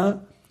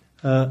 Libya,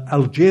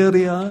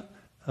 Algeria,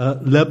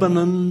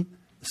 Lebanon,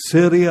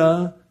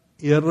 Syria,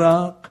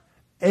 Iraq.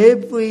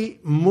 Every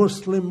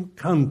Muslim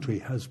country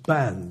has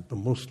banned the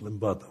Muslim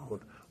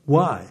Brotherhood.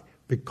 Why?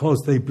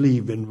 Because they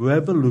believe in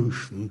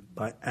revolution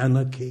by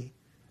anarchy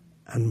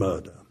and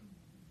murder.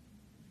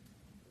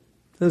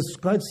 That's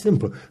quite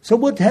simple. So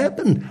what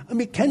happened? I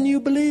mean, can you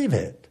believe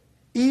it?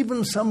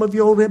 Even some of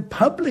your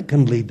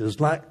Republican leaders,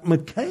 like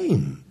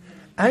McCain,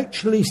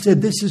 actually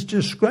said this is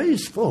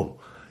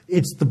disgraceful.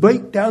 It's the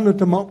breakdown of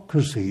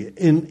democracy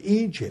in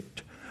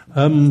Egypt.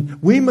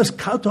 We must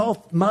cut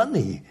off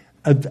money.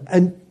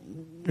 And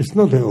it's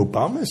not that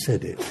Obama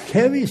said it.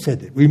 Kerry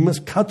said it. We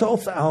must cut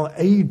off our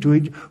aid to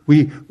Egypt.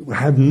 We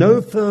have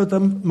no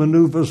further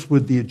maneuvers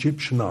with the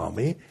Egyptian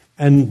army.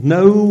 And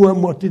no,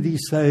 what did he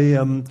say?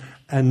 And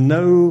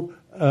no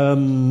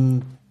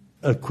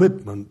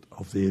equipment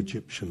of the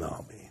Egyptian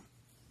army.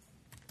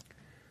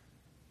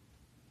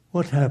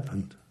 What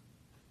happened?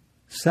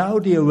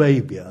 Saudi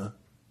Arabia,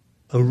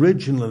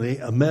 originally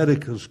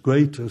America's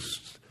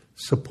greatest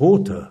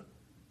supporter,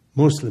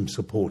 Muslim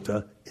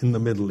supporter in the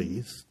Middle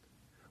East,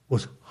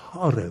 was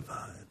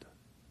horrified.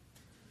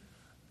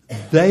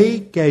 They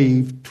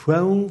gave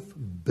 $12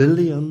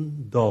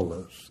 billion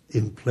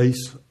in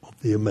place of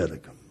the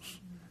Americans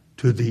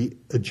to the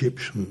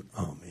Egyptian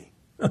army.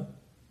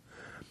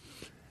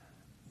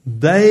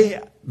 They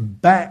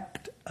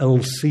backed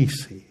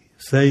al-Sisi,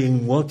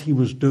 saying what he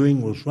was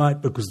doing was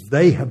right because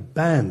they have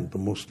banned the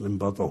Muslim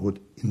Brotherhood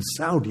in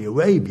Saudi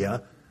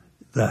Arabia,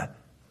 the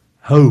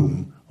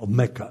home of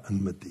Mecca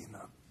and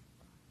Medina.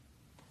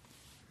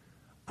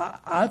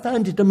 I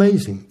find it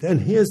amazing. Then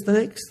here's the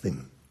next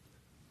thing.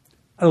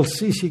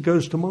 Al-Sisi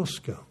goes to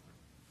Moscow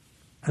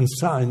and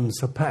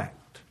signs a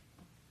pact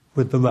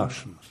with the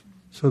Russians.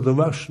 So the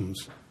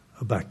Russians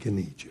are back in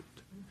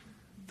Egypt.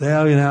 They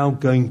are now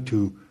going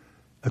to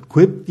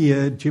equip the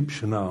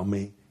Egyptian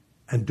army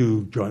and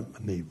do joint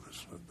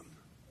maneuvers with them.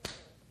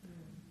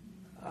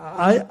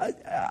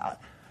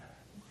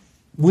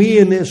 We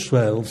in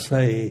Israel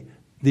say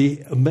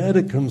the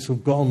Americans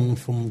have gone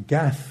from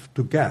gaff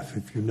to gaff,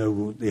 if you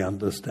know the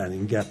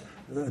understanding, gaff.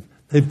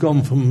 They've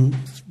gone from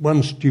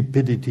one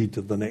stupidity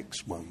to the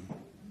next one.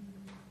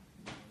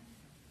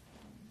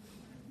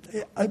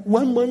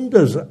 One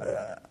wonders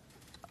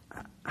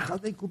how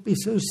they could be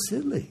so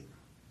silly.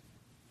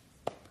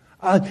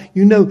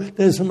 You know,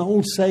 there's an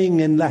old saying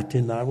in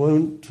Latin, I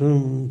won't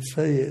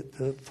say it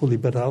fully,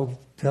 but I'll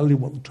tell you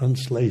what the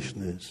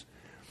translation is.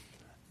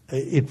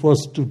 It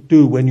was to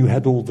do when you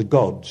had all the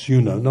gods, you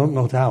know,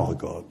 not our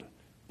God,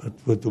 but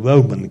with the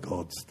Roman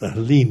gods, the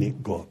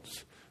Hellenic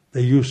gods.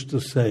 They used to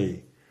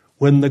say,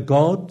 when the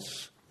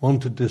gods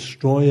want to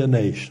destroy a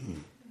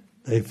nation,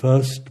 they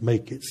first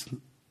make its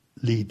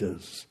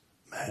leaders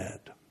mad.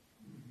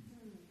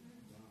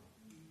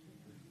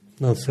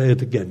 I'll say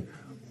it again.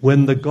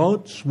 When the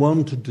gods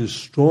want to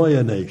destroy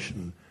a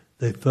nation,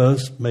 they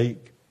first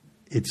make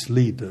its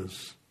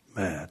leaders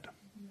mad.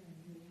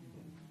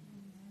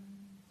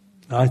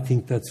 I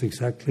think that's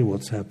exactly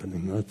what's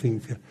happening.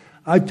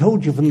 I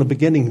told you from the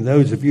beginning,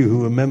 those of you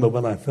who remember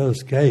when I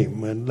first came,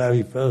 when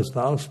Larry first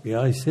asked me,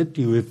 I said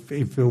to you, if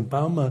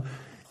Obama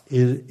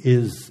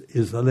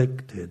is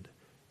elected,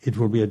 it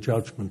will be a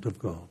judgment of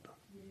God.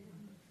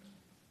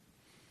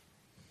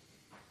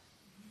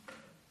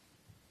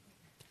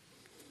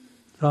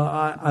 So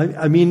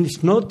I mean,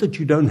 it's not that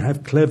you don't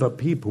have clever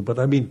people, but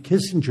I mean,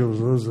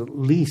 Kissinger was at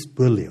least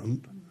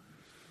brilliant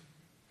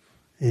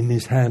in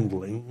his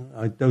handling.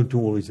 I don't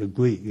always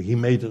agree. He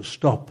made us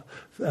stop,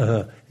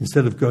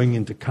 instead of going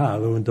into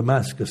Cairo and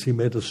Damascus, he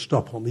made us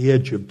stop on the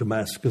edge of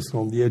Damascus,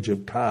 on the edge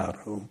of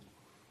Cairo.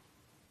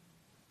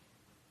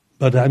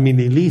 But I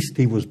mean, at least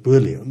he was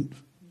brilliant.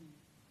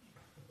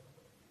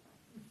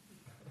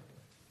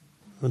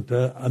 But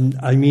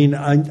I mean,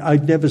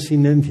 I've never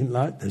seen anything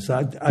like this.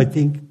 I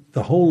think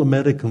the whole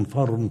American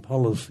foreign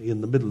policy in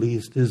the Middle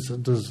East is a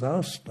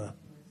disaster.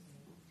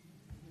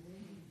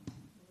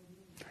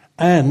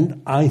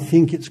 And I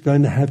think it's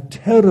going to have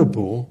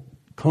terrible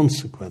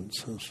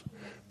consequences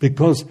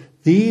because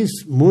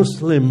these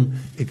Muslim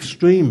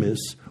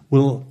extremists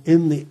will,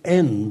 in the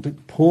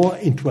end, pour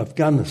into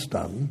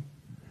Afghanistan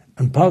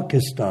and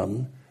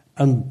Pakistan,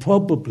 and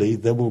probably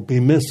there will be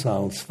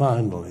missiles,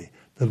 finally,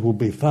 that will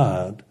be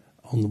fired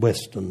on the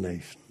Western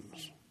nations.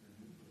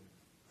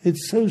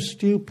 It's so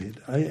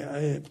stupid.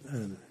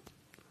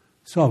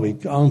 Sorry,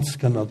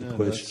 ask another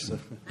question.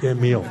 Get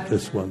me off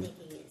this one.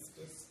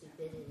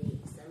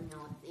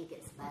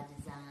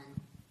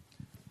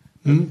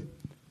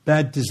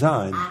 Bad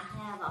design? I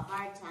have a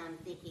hard time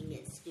thinking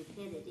it's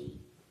stupidity.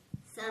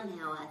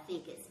 somehow I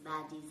think it's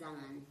by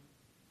design.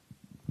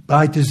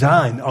 By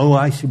design? Oh,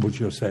 I see what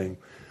you're saying.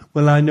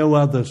 Well, I know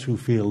others who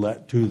feel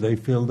that too. They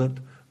feel that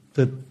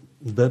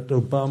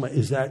Obama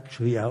is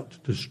actually out to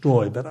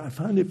destroy. But I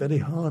find it very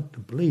hard to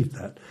believe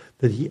that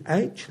he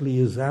actually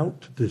is out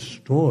to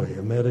destroy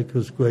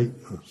America's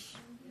greatness.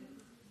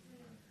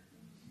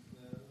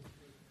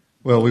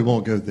 Well, we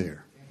won't go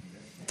there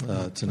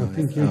tonight. I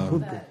think you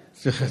could be.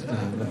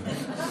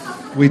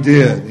 We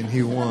did, and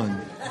he won.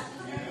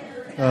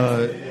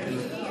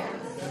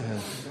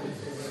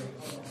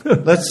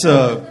 Let's.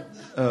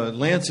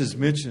 Lance has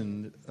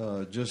mentioned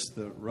just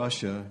the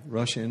Russia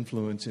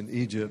influence in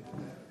Egypt,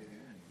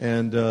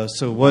 and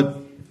so what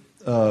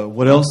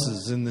else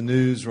is in the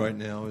news right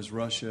now is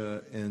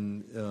Russia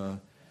and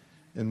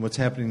what's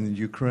happening in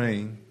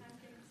Ukraine.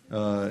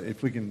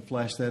 If we can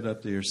flash that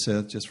up there,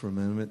 Seth, just for a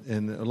moment,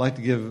 and I'd like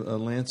to give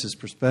Lance's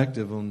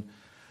perspective on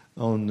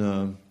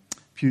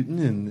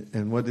Putin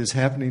and what is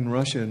happening in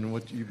Russia and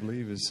what you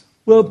believe is.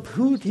 Well,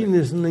 Putin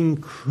is an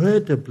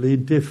incredibly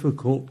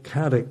difficult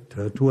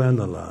character to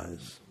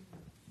analyze.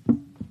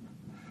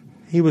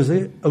 He was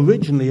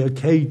originally a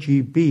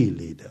KGB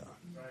leader,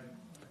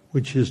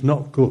 which is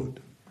not good.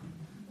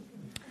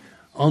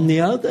 On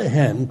the other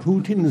hand,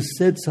 Putin has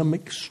said some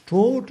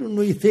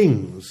extraordinary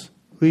things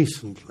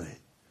recently.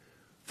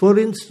 For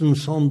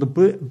instance, on the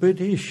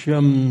British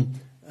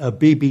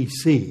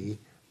BBC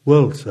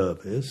World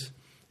Service,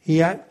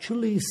 he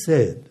actually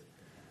said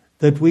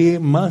that we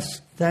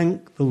must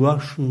thank the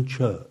Russian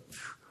Church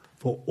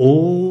for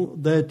all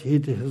that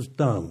it has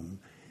done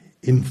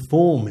in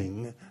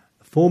formulating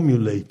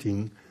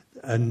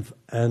and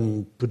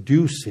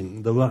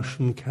producing the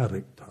Russian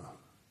character.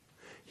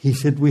 He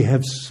said we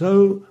are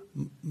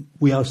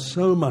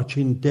so much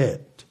in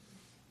debt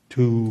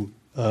to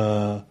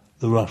the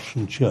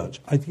Russian Church.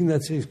 I think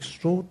that's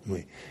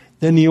extraordinary.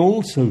 Then he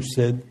also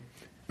said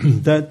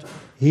that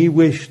he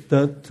wished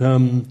that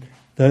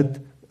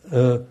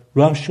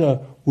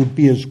Russia would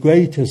be as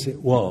great as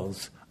it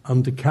was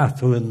under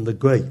Catherine the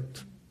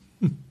Great.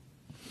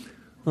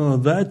 Oh,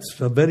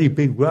 that's a very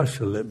big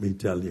Russia, let me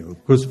tell you,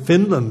 because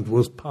Finland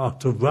was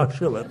part of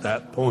Russia at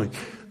that point.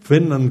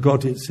 Finland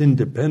got its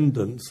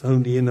independence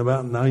only in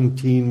about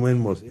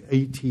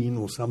 18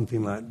 or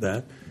something like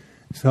that.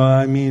 So,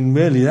 I mean,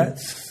 really, that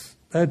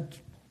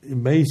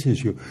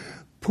amazes you.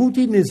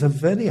 Putin is a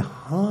very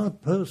hard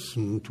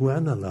person to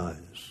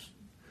analyze.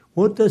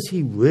 What does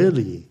he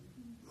really...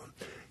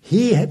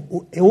 He had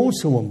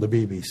also on the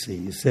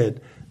BBC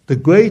said the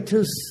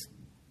greatest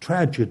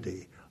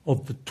tragedy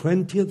of the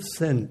 20th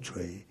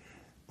century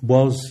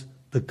was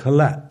the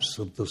collapse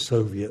of the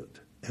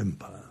Soviet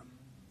Empire.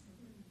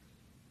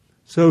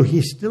 So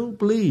he still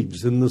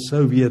believes in the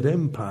Soviet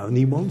Empire and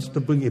he wants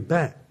to bring it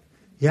back.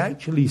 He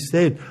actually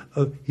said,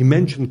 he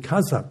mentioned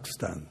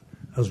Kazakhstan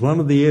as one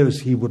of the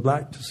areas he would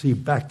like to see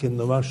back in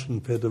the Russian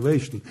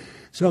Federation.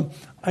 So,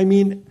 I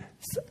mean...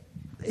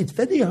 It's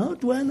very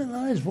hard to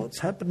analyze what's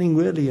happening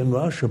really in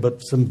Russia, but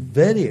some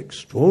very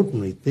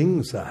extraordinary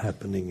things are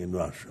happening in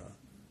Russia.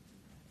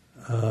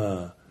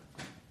 I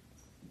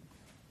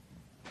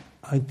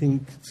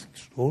think it's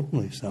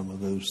extraordinary, some of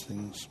those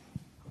things.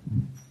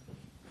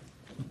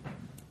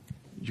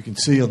 You can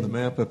see on the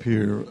map up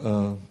here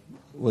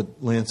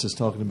what Lance is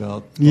talking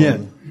about. Yeah.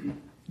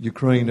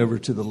 Ukraine over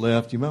to the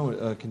left. You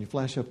might can you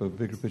flash up a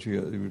bigger picture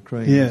of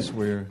Ukraine? Yes.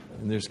 Where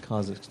and there's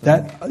Kazakhstan.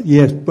 That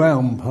yes,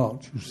 brown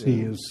part you see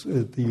is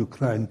the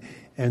Ukraine,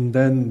 and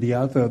then the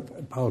other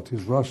part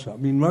is Russia. I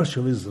mean,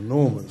 Russia is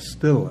enormous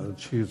still.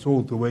 It's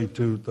all the way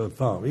to the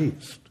Far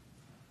East,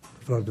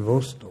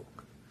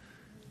 Vladivostok.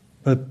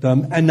 But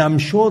and I'm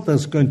sure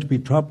there's going to be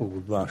trouble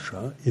with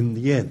Russia in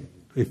the end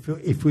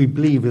if we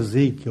believe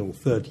Ezekiel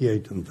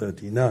 38 and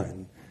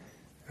 39.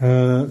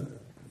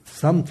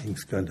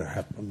 Something's going to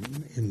happen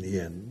in the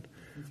end.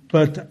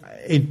 But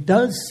it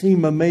does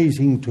seem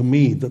amazing to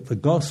me that the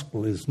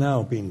gospel is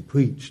now being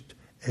preached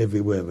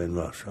everywhere in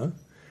Russia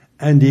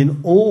and in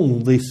all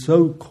the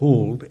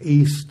so-called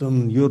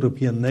Eastern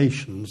European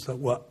nations that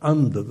were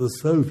under the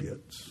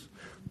Soviets.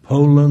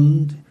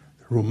 Poland,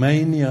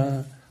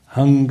 Romania,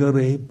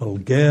 Hungary,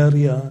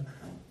 Bulgaria,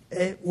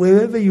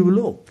 wherever you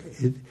look.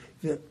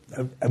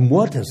 And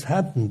what has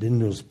happened in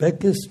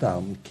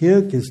Uzbekistan,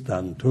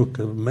 Kyrgyzstan,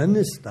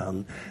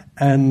 Turkmenistan,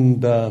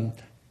 and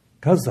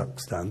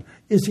Kazakhstan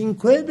is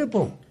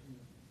incredible.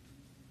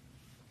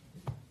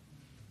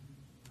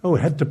 Oh, we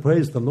had to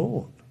praise the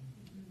Lord.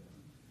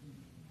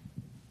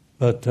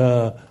 But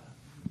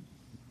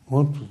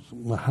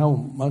how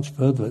much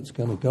further it's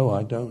going to go,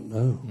 I don't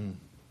know.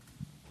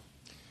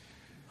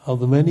 Are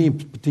there any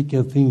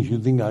particular things you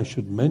think I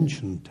should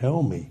mention?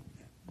 Tell me.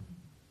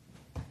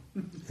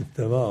 If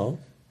there are.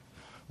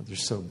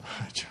 There's so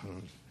much.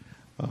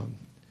 All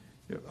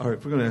right,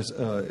 if we're going to ask,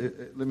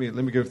 let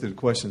me go through the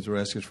questions we're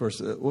asking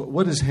first.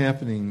 What is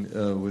happening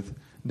with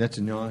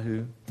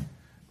Netanyahu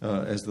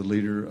as the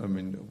leader? I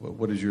mean,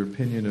 what is your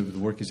opinion of the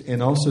work he's,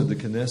 and also the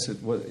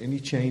Knesset?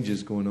 Any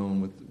changes going on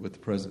with the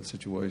present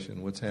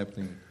situation? What's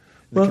happening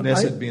The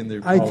Knesset being their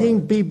I power.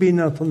 think Bibi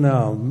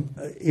Netanyahu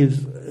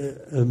is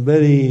a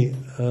very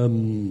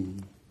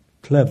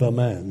clever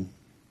man.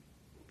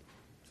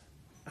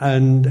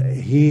 And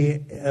he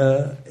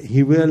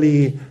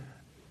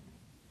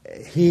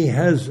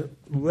has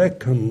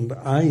reckoned,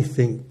 I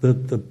think,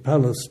 that the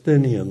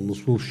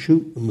Palestinians will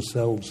shoot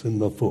themselves in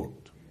the foot.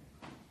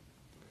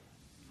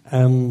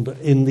 And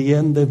in the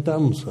end, they've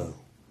done so.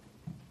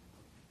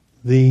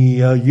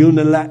 The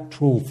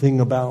unilateral thing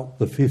about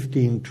the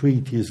 15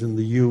 treaties in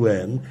the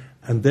UN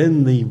and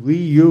then the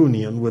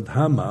reunion with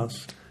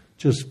Hamas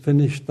just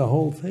finished the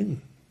whole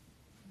thing.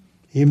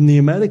 Even the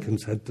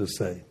Americans had to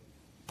say,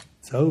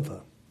 it's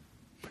over.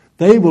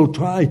 They will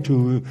try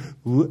to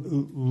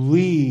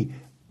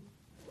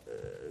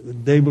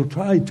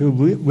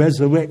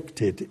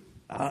resurrect it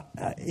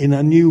in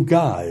a new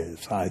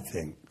guise, I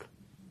think.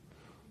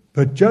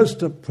 But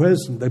just at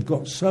present, they've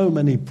got so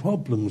many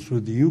problems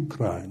with the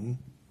Ukraine,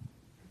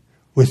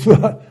 with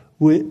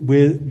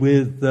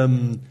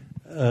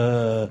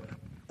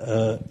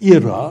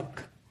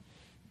Iraq,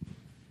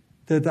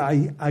 that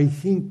I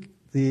think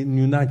the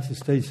United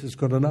States has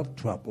got enough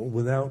trouble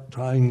without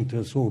trying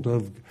to sort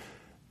of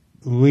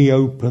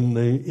reopen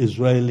the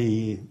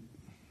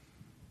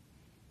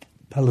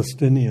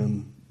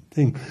Israeli-Palestinian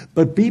thing.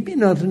 But Bibi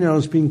Netanyahu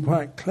has been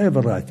quite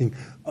clever, I think.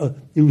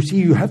 You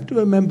see, you have to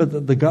remember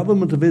that the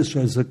government of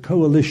Israel is a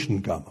coalition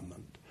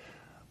government.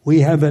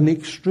 We have an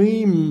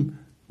extreme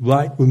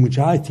right wing, which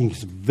I think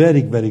is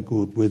very, very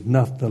good, with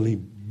Naftali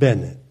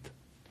Bennett.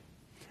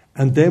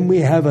 And then we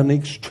have an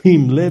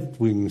extreme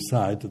left-wing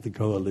side of the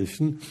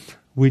coalition,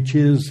 which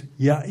is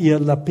Yair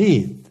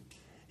Lapid.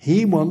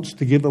 He wants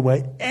to give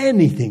away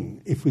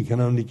anything if we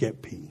can only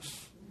get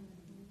peace.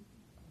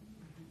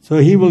 So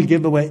he will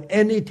give away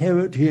any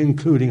territory,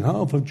 including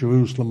half of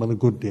Jerusalem and a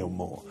good deal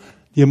more.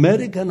 The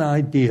American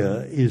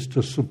idea is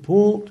to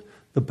support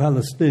the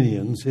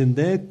Palestinians in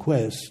their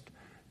quest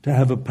to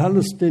have a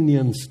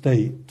Palestinian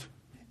state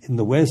in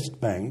the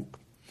West Bank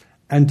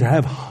and to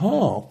have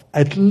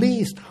at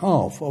least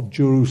half of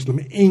Jerusalem,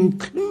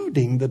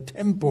 including the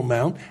Temple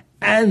Mount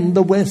and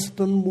the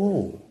Western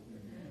Wall,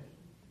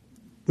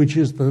 which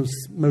is the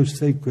most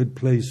sacred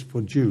place for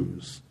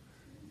Jews.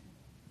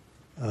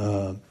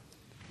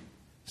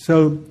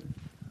 So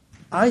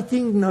I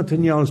think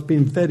Netanyahu has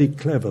been very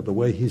clever the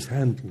way he's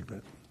handled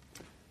it,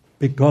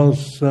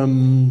 because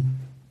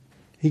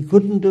he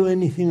couldn't do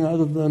anything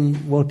other than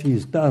what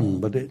he's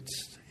done, but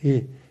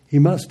he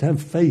must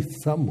have faith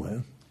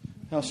somewhere.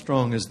 How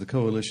strong is the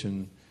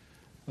coalition?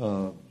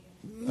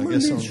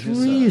 It's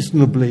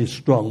reasonably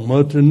strong.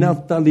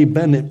 Naftali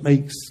Bennett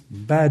makes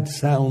bad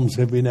sounds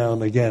every now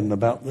and again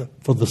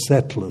for the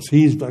settlers.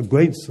 He's a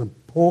great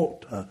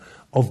supporter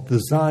of the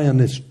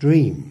Zionist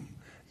dream.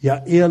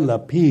 Yair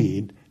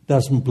Lapid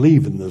doesn't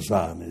believe in the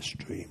Zionist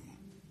dream.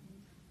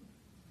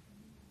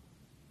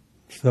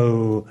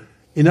 So,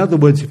 in other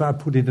words, if I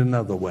put it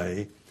another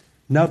way,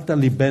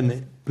 Naftali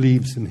Bennett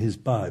believes in his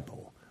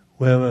Bible,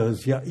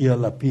 whereas Yair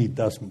Lapid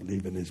doesn't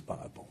believe in his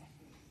Bible.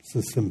 It's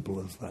as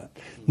simple as that.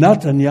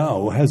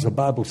 Netanyahu has a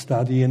Bible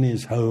study in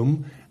his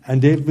home,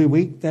 and every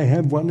week they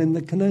have one in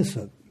the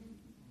Knesset.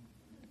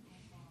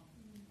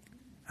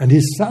 And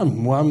his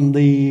son won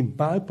the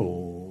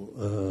Bible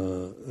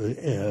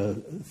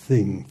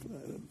thing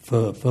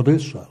for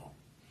Israel.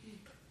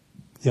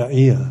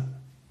 Yair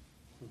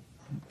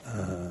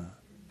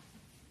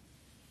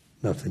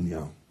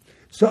Netanyahu.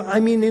 So, I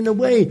mean, in a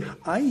way,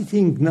 I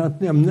think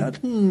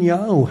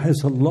Netanyahu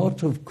has a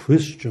lot of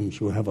Christians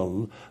who have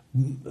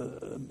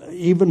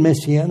even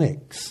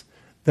Messianics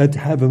that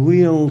have a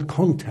real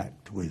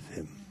contact with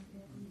him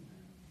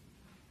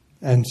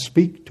and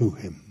speak to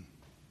him.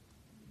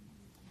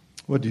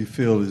 What do you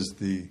feel is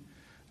the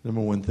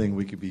number one thing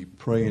we could be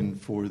praying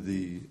for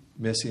the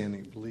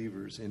Messianic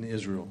believers in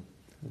Israel?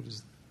 What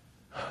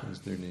is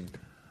their need?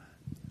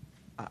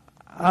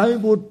 I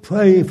would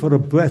pray for a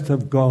breath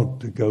of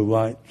God to go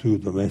right through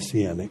the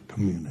Messianic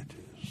communities.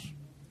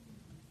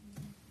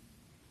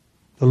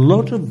 A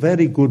lot of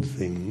very good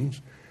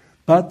things,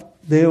 but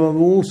there are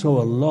also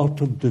a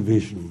lot of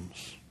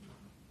divisions.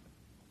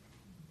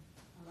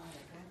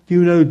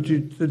 You know,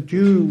 the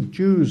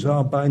Jews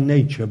are by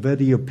nature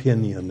very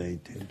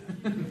opinionated,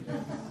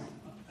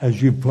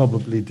 as you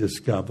probably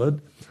discovered.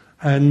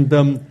 And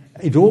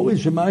it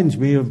always reminds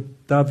me of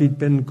David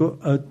Ben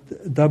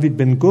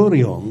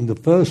Gurion, the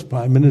first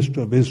Prime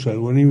Minister of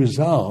Israel, when he was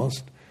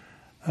asked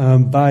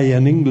by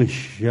an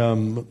English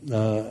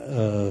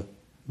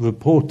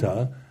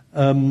reporter,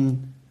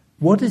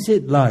 what is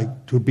it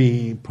like to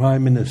be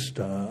Prime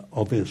Minister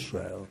of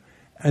Israel?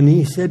 And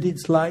he said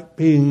it's like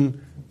being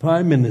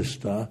Prime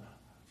Minister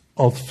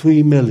of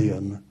 3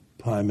 million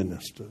Prime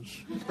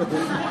Ministers.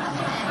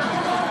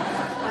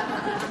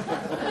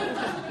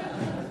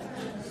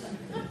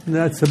 And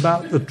that's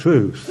about the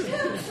truth.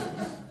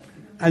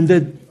 And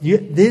that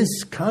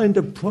this kind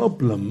of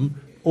problem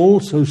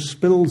also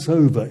spills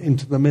over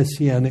into the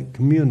Messianic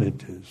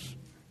communities,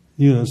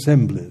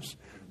 assemblies,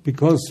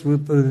 because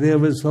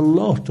there is a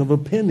lot of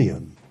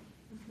opinion,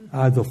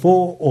 either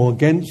for or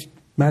against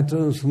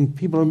matters, and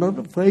people are not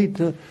afraid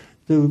to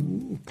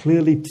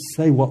clearly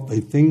say what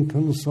they think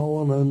and so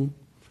on. And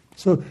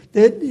so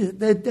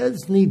there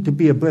does need to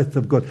be a breath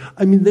of God.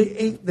 I mean,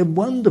 the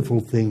wonderful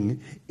thing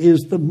is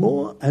that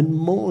more and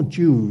more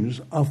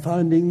Jews are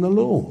finding the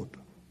Lord.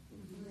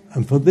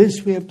 And for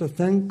this we have to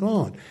thank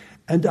God.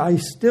 And I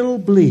still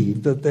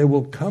believe that there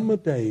will come a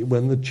day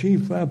when the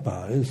chief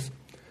rabbis,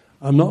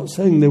 I'm not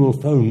saying they will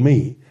phone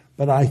me,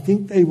 but I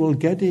think they will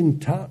get in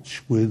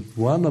touch with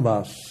one of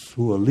us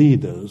who are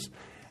leaders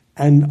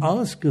and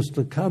ask us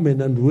to come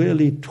in and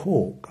really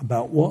talk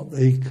about what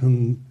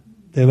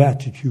their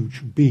attitude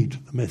should be to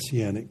the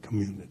Messianic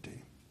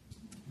community.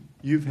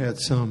 You've had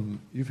some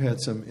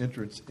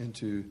entrance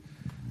into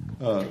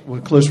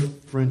close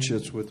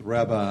friendships with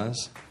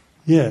rabbis.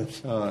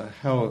 Yes.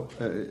 How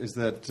is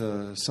that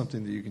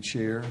something that you can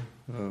share?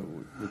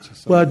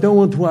 Well, I don't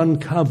want to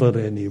uncover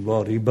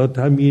anybody, but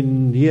I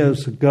mean,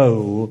 years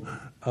ago,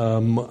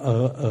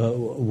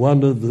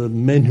 one of the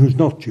men who's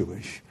not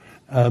Jewish,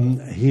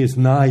 he is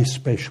an eye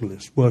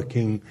specialist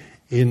working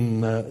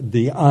in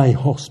the eye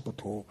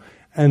hospital,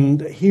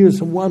 and he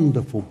is a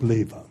wonderful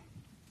believer.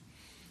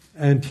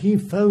 And he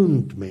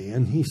phoned me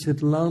and he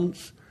said,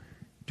 Lance,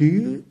 do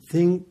you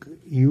think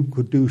you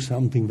could do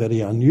something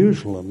very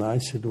unusual? And I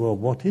said, well,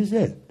 what is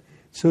it?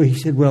 So he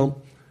said,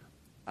 well,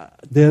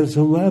 there's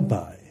a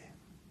rabbi.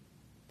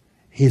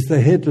 He's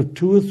the head of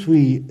 2 or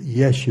 3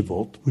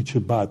 yeshivot, which are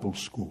Bible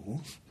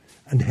schools,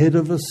 and head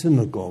of a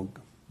synagogue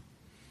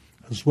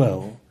as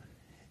well.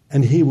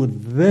 And he would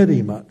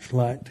very much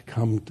like to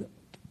come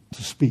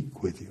to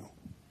speak with you.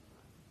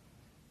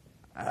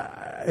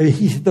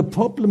 He said, the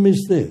problem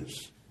is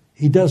this.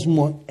 He doesn't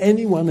want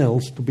anyone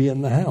else to be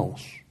in the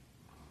house.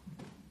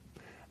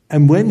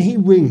 And when he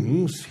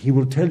rings, he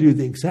will tell you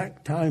the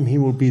exact time he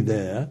will be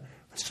there.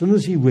 As soon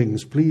as he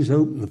rings, please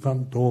open the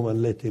front door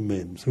and let him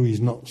in so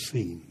he's not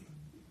seen.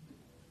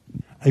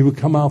 He would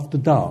come after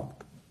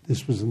dark.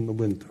 This was in the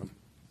winter.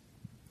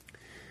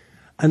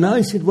 And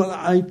I said, well,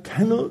 I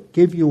cannot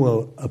give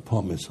you a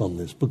promise on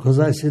this, because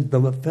I said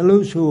the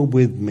fellows who are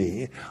with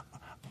me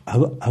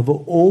have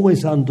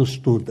always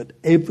understood that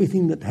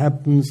everything that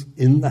happens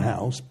in the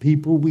house,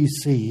 people we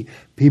see,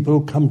 people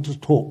who come to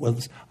talk with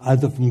us,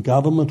 either from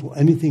government or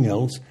anything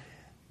else,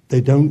 they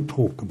don't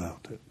talk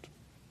about it.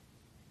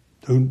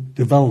 Don't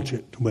divulge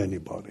it to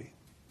anybody.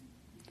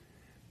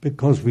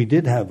 Because we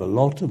did have a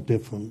lot of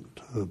different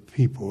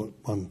people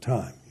at one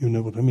time. You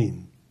know what I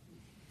mean?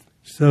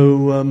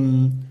 So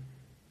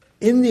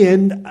in the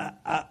end,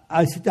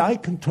 I said, I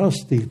can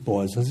trust these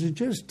boys. I said,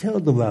 just tell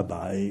the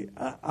rabbi,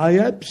 I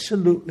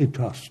absolutely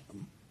trust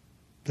them.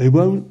 They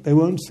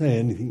won't say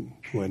anything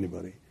to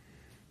anybody.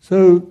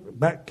 So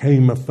back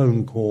came a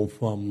phone call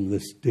from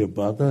this dear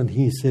brother, and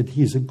he said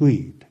he's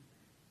agreed,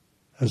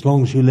 as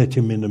long as you let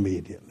him in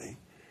immediately.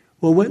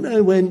 Well, when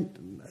I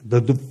went,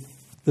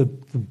 the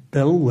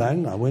bell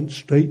rang, I went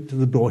straight to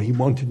the door. He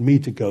wanted me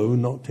to go,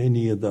 not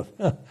any of the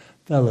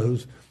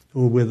fellows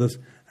who were with us.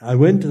 I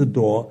went to the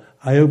door,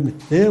 I opened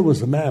it. There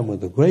was a man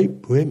with a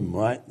great brim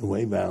right the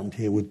way round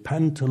here, with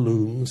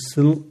pantaloons,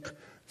 silk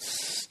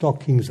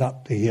stockings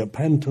up to here,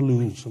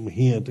 pantaloons from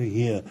here to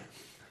here.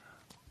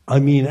 I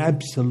mean,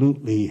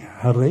 absolutely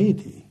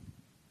Haredi.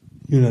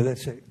 You know,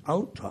 that's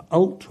ultra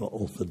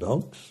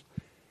orthodox.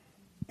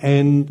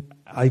 And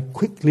I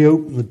quickly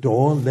opened the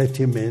door, let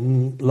him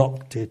in,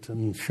 locked it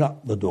and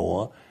shut the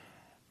door.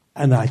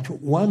 And I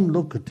took one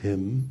look at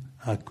him,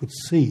 I could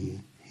see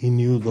he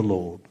knew the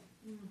Lord.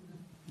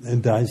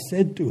 And I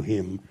said to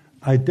him,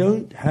 I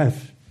don't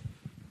have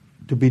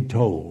to be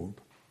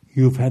told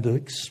you've had an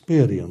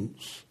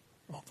experience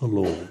of the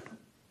Lord.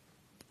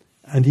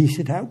 And he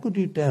said, how could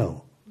you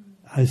tell?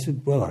 I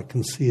said, well, I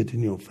can see it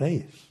in your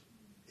face.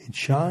 It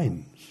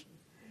shines.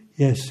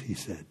 Yes, he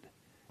said,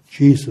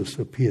 Jesus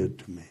appeared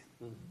to me.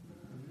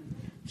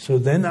 So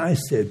then I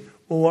said,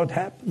 well, what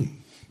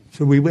happened?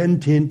 So we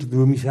went into the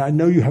room. He said, I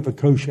know you have a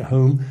kosher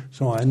home,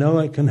 so I know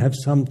I can have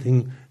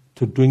something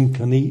to drink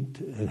and eat,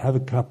 and have a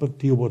cup of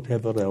tea or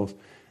whatever else.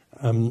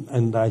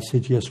 And I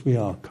said, yes, we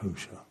are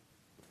kosher.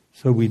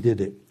 So we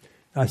did it.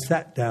 I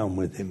sat down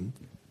with him.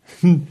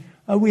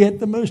 We had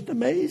the most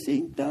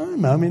amazing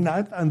time. I mean,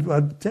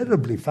 I'm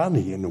terribly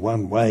funny in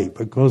one way,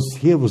 because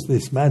here was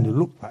this man who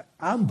looked like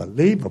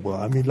unbelievable.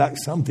 I mean, like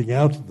something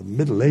out of the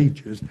Middle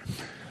Ages.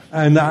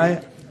 And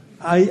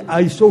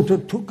I sort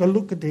of took a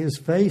look at his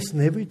face,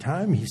 and every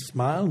time he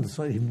smiled,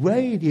 so he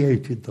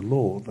radiated the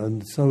Lord.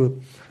 And so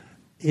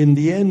in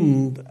the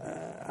end,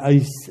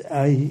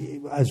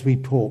 as we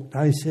talked,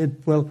 I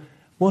said, well,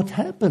 what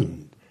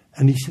happened?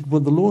 And he said,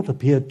 well, the Lord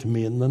appeared to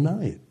me in the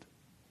night.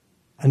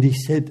 And he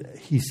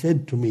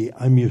said to me,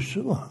 I'm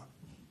Yeshua,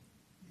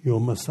 your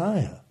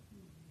Messiah.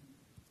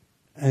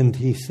 And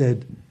he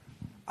said,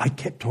 I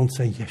kept on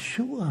saying,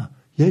 Yeshua,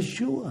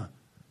 Yeshua,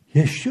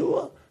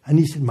 Yeshua. And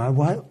he said, my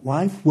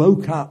wife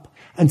woke up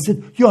and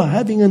said, you're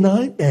having a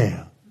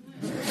nightmare.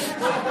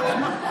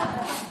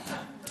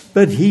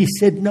 But he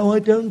said, no, I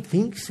don't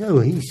think so.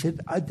 He said,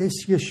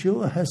 this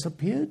Yeshua has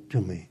appeared to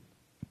me.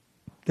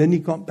 Then he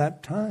got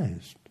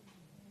baptized,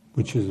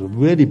 which is a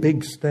really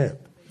big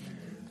step.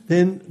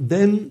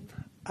 Then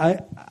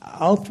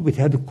after we'd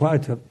had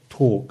quite a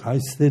talk, I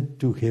said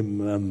to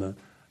him,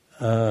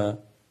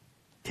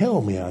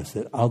 tell me, I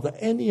said, are there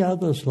any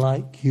others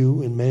like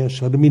you in Mea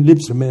Shearim? He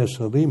lives in Mea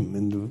Shearim,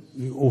 in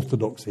the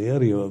Orthodox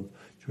area of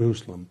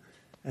Jerusalem.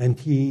 And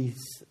he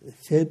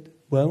said,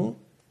 well,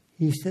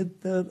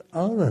 there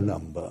are a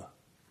number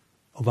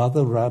of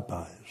other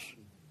rabbis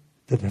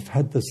that have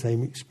had the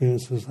same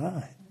experience as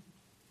I.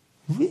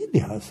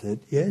 Really? I said,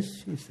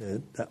 yes, he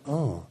said, there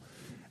are.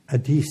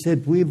 And he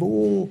said, we've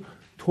all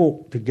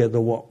talked together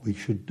what we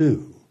should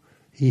do.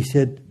 He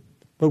said,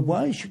 but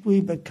why should we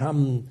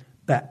become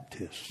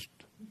Baptist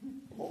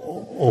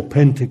or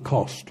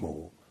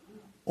Pentecostal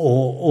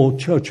or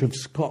Church of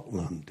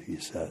Scotland, he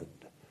said.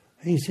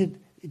 He said,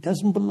 it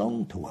doesn't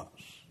belong to us.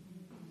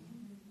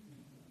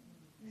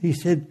 He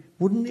said,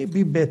 wouldn't it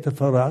be better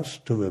for us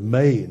to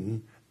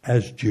remain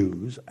as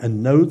Jews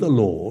and know the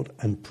Lord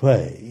and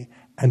pray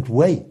and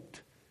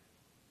wait?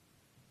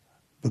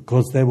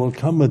 Because there will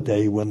come a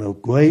day when a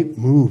great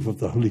move of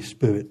the Holy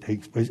Spirit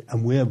takes place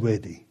and we're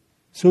ready.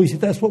 So he said,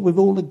 that's what we've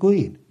all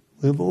agreed.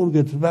 We've all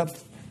agreed. It's about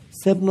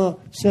seven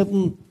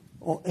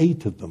or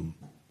eight of them.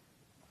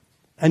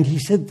 And he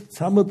said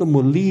some of them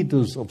were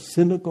leaders of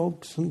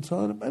synagogues and so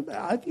on.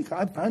 I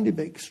find it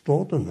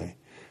extraordinary.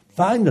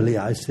 Finally,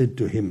 I said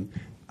to him,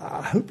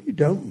 I hope you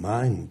don't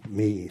mind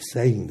me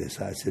saying this,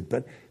 I said,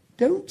 but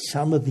don't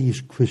some of these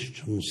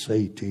Christians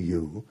say to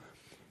you,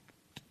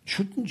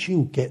 shouldn't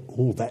you get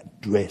all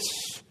that dress,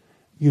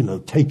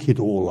 take it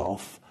all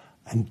off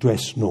and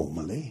dress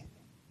normally?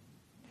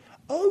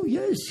 Oh,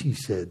 yes, he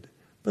said,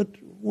 but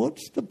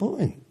what's the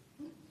point?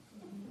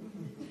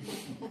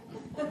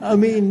 I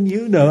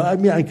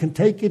can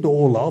take it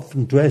all off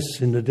and dress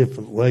in a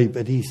different way,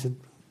 but he said,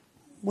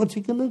 what's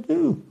he going to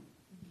do?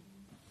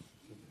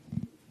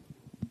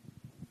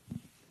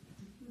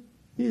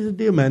 He's a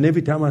dear man.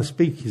 Every time I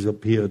speak, he's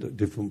appeared at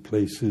different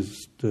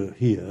places to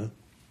hear.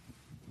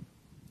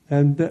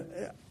 And,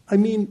 I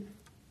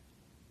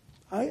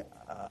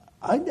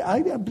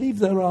believe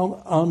there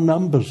are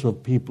numbers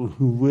of people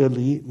who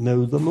really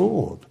know the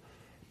Lord.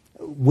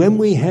 When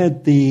we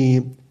had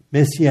the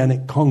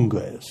Messianic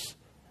Congress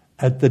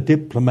at the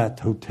Diplomat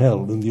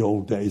Hotel in the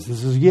old days,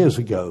 this is years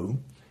ago,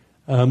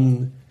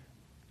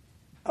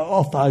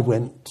 off I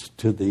went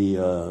to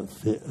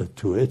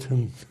to it,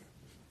 and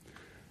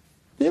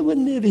there were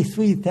nearly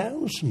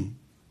 3,000.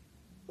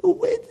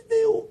 Where did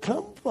they all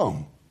come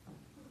from?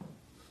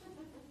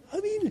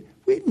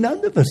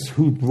 None of us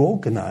who'd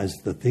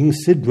organised the thing,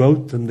 Sid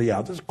Roth and the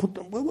others,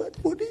 couldn't.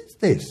 What is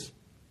this?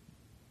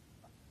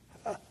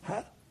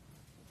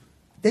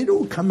 They'd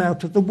all come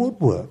out of the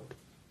woodwork.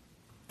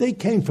 They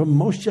came from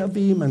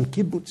moshavim and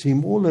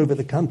kibbutzim all over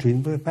the country,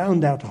 and we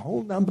found out a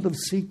whole number of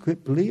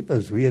secret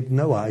believers we had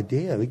no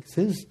idea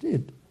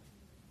existed.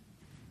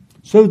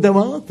 So there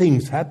are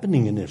things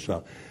happening in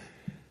Israel.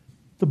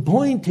 The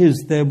point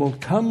is, there will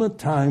come a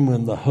time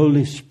when the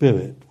Holy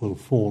Spirit will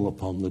fall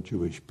upon the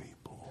Jewish people.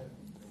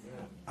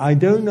 I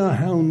don't know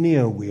how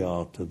near we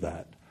are to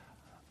that.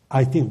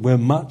 I think we're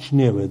much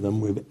nearer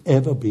than we've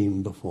ever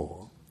been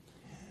before.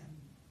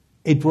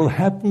 It will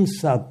happen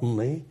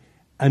suddenly,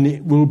 and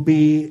it will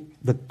be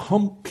the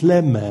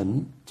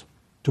complement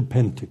to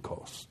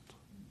Pentecost.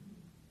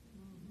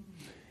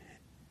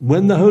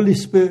 When the Holy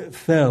Spirit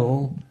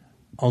fell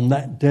on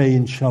that day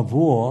in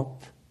Shavuot,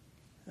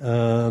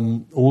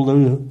 all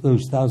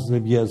those thousands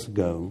of years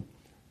ago,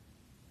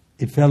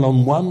 it fell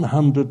on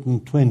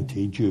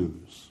 120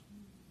 Jews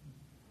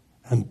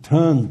and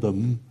turned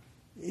them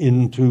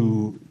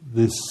into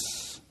this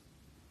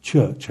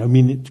church.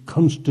 It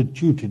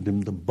constituted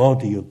them the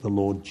body of the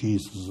Lord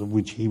Jesus, of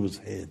which he was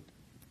head.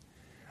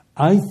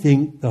 I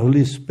think the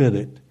Holy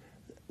Spirit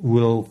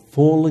will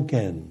fall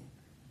again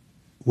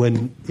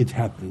when it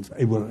happens.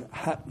 It will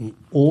happen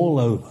all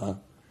over,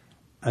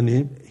 and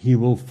he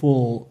will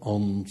fall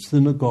on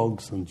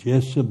synagogues and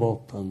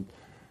yeshivot,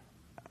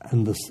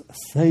 and the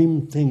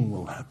same thing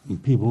will happen.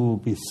 People will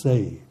be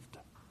saved,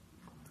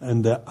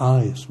 and their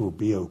eyes will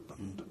be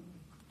opened.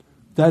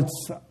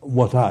 That's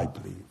what I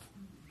believe.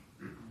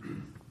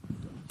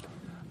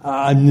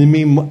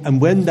 And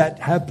when that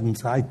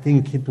happens, I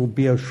think it will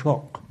be a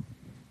shock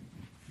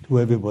to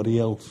everybody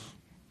else.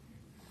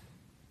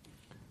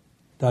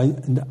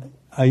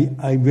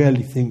 I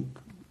really think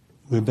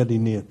we're very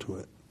near to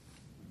it.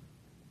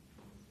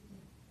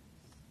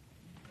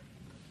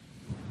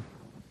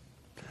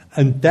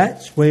 And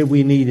that's where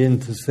we need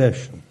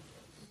intercession.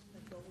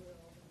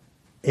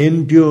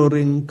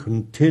 Enduring,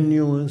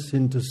 continuous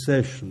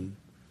intercession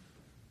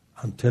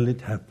until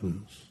it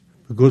happens.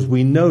 Because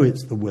we know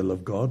it's the will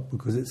of God,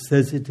 because it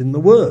says it in the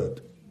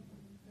Word.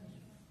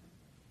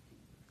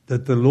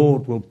 That the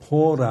Lord will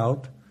pour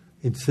out,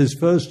 it says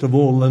first of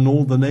all,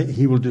 and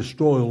he will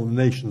destroy all the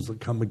nations that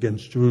come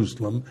against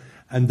Jerusalem.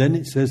 And then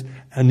it says,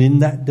 and in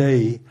that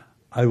day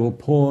I will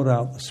pour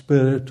out the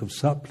spirit of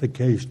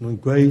supplication and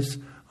grace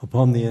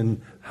upon the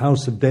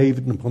house of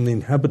David and upon the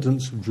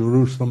inhabitants of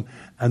Jerusalem,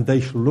 and they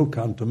shall look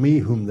unto me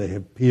whom they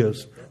have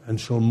pierced,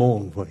 and shall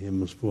mourn for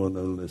him as for an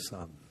only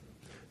son.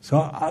 So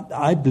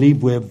I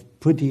believe we're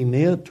pretty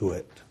near to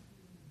it.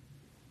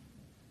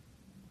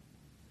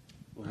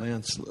 Well,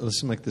 Lance,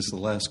 let's make this the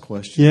last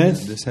question.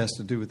 Yes. And this has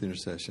to do with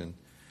intercession.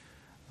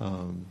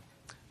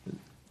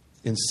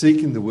 In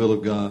seeking the will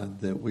of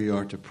God that we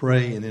are to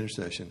pray in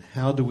intercession,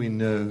 how do we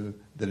know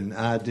that an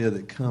idea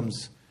that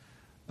comes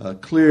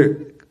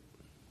clearly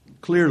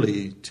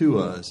to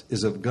us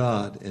is of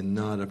God and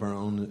not of our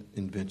own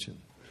invention?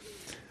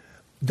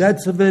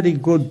 That's a very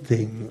good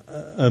thing,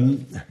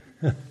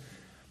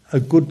 a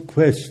good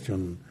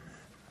question.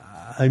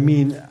 I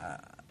mean,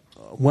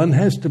 one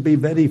has to be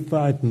very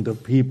frightened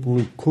of people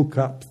who cook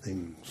up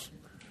things.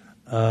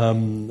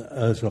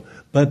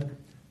 But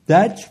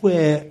that's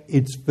where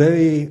it's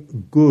very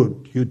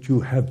good that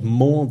you have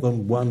more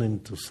than one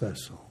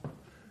intercessor.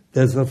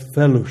 There's a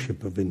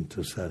fellowship of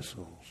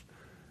intercessors.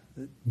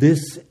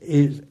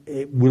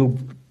 It will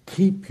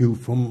keep you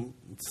from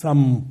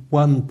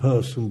one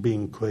person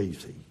being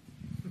crazy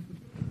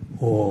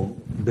or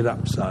a bit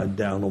upside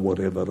down or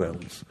whatever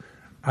else.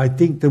 I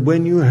think that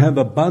when you have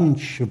a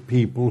bunch of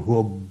people who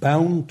are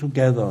bound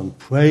together and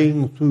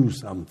praying through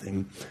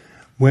something,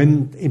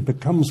 when it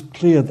becomes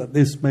clear that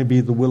this may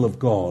be the will of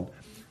God,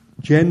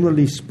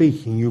 generally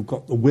speaking, you've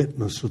got the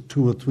witness of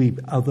 2 or 3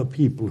 other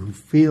people who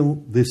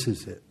feel this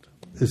is it.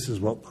 This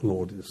is what the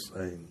Lord is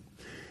saying.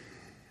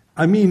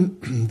 I mean,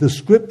 the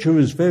Scripture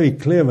is very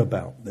clear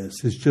about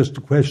this. It's just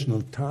a question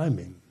of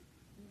timing.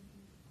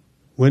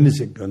 When is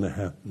it going to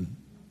happen?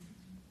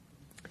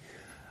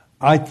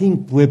 I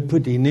think we're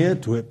pretty near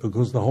to it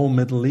because the whole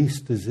Middle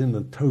East is in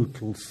a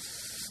total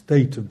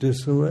state of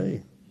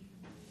disarray.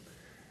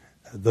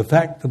 The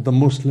fact that the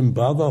Muslim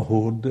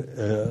Brotherhood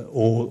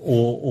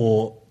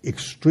or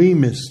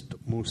extremist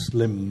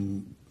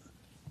Muslim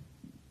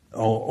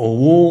are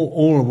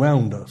all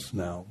around us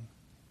now.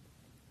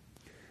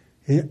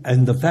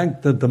 And the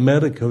fact that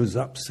America is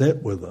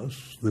upset with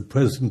us, the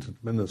present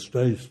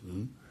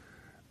administration,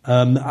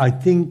 I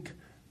think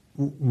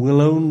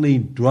will only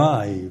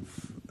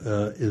drive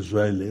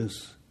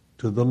Israelis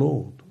to the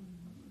Lord.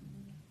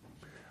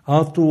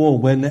 After all,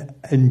 when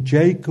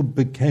Jacob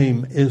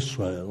became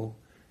Israel,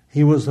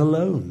 he was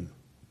alone.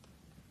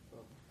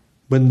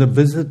 When the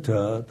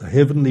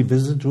heavenly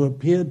visitor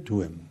appeared to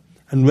him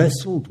and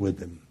wrestled with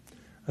him,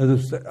 and it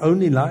was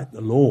only like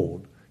the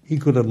Lord, he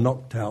could have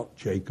knocked out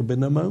Jacob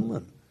in a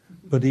moment.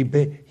 But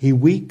he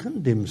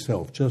weakened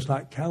himself, just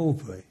like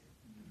Calvary,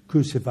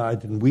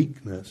 crucified in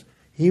weakness.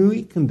 He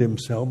weakened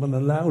himself and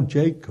allowed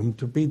Jacob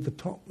to be the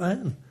top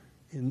man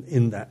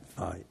in that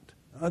fight.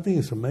 I think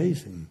it's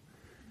amazing.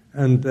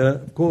 And,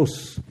 of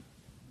course,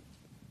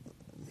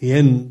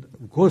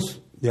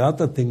 the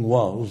other thing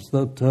was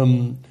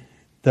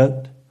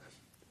that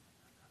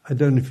I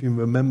don't know if you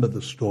remember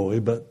the story,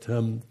 but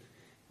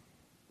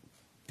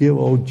dear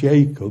old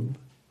Jacob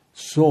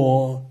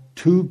saw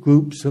 2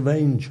 groups of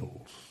angels.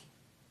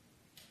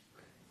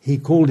 He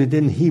called it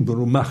in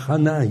Hebrew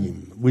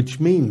Machanayim,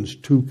 which means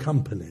 2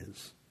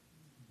 companies.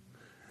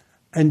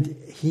 And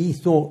he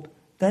thought,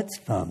 that's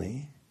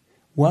funny.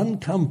 1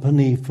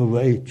 company for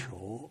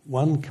Rachel,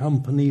 1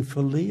 company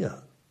for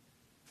Leah,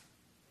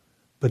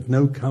 but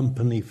no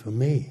company for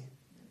me.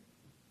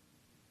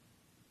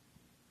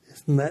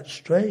 Isn't that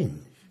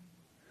strange?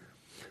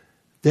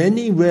 Then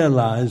he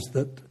realized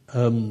that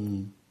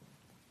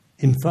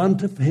in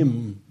front of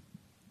him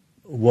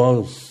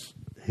was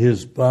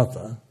his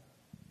brother,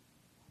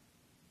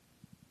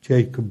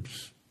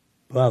 Jacob's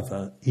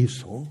brother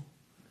Esau,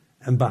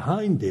 and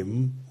behind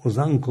him was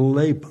Uncle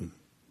Laban,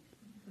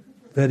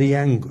 very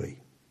angry.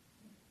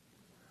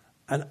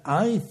 And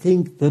I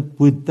think that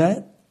with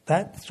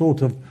that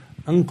sort of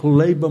Uncle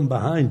Laban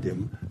behind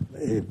him,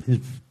 his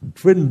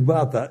twin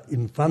brother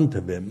in front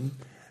of him,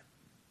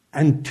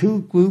 and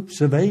 2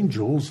 groups of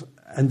angels,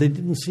 and they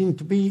didn't seem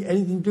to be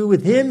anything to do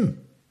with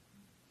him,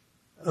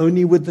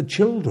 only with the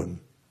children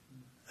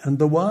and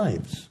the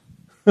wives.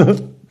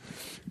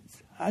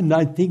 And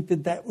I think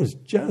that was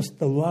just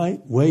the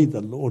right way.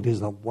 The Lord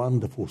is a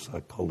wonderful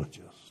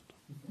psychologist.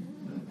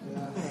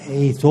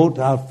 He thought,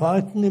 I'll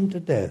frighten him to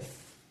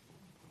death.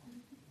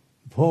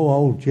 Poor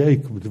old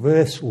Jacob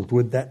wrestled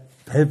with that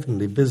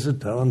heavenly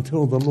visitor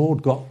until the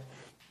Lord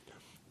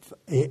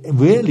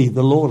really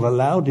the Lord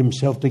allowed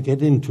himself to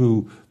get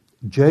into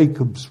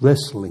Jacob's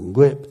wrestling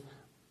grip.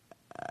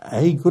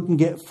 He couldn't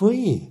get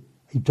free.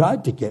 He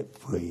tried to get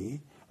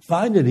free.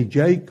 Finally,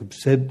 Jacob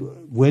said,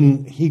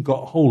 when he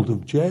got hold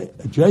of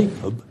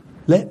Jacob,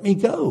 let me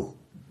go.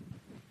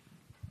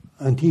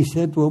 And he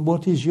said, well,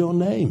 what is your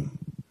name?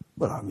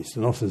 Well, I mean, it's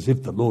not as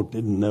if the Lord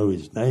didn't know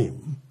his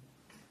name.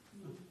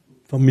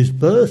 From his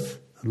birth,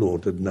 the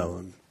Lord had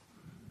known.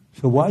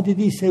 So why did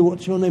he say,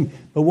 what's your name?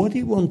 But what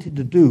he wanted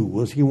to do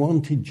was he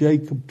wanted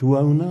Jacob to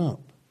own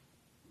up.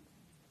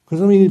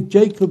 Because, I mean, if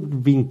Jacob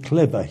had been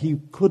clever, he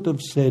could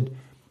have said,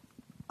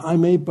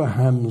 I'm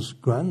Abraham's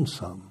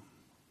grandson.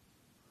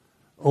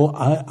 Or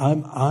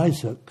I'm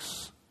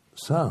Isaac's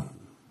son.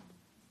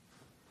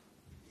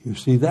 You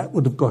see, that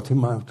would have got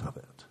him out of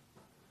it.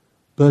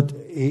 But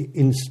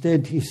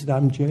instead he said,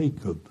 I'm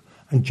Jacob.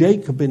 And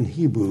Jacob in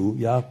Hebrew,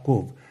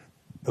 Yaakov,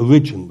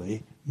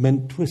 originally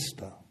meant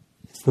twister.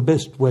 It's the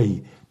best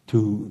way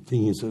to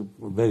think, is a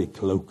very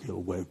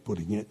colloquial way of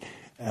putting it.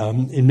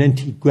 It meant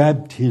he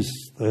grabbed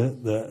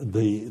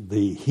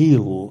the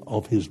heel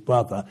of his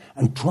brother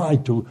and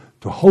tried to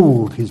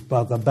hold his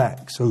brother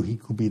back so he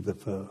could be the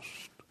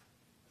first,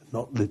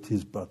 not let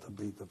his brother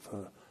be the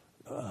first.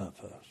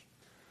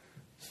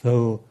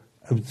 So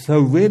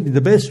really,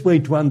 the best way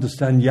to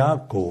understand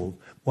Yaakov,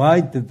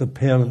 why did the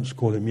parents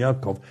call him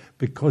Yaakov?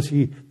 Because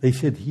they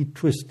said he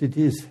twisted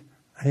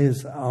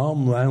his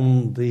arm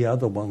round the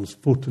other one's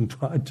foot and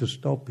tried to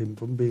stop him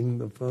from being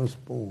the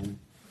firstborn.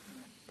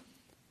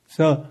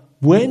 So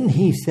when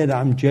he said,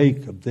 I'm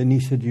Jacob, then he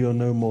said, you're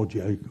no more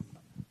Jacob.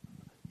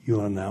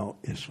 You are now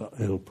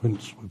Israel,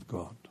 prince with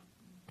God.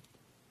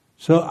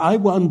 So I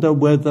wonder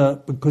whether,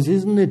 because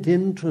isn't it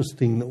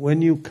interesting that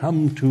when you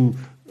come to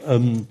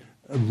a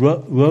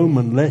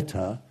Roman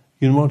letter,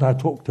 you know what I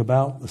talked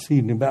about this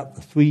evening, about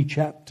the 3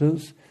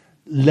 chapters?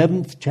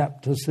 11th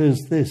chapter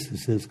says this, it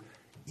says,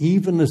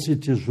 even as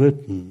it is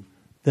written,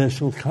 there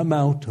shall come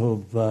out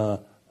of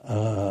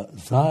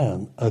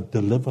Zion a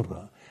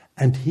deliverer,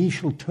 and he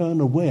shall turn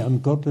away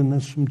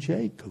ungodliness from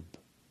Jacob.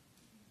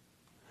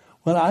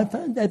 Well, I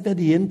find that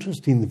very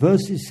interesting. The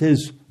verse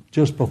says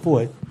just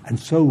before it, and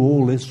so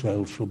all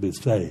Israel shall be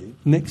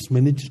saved. Next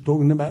minute it's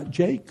talking about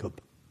Jacob.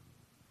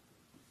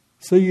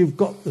 So you've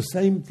got the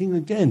same thing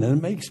again, and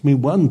it makes me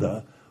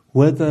wonder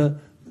whether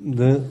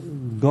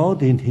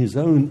God in his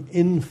own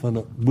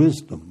infinite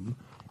wisdom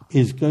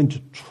is going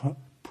to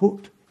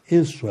put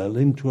Israel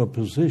into a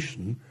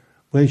position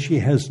where she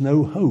has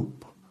no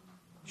hope.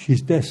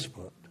 She's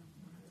desperate.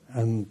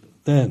 And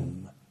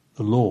then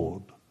the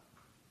Lord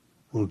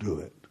will do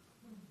it.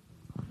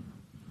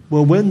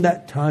 Well, when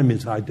that time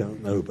is, I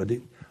don't know, but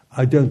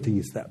I don't think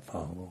it's that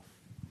far off.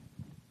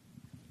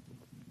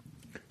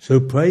 So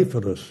pray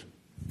for us.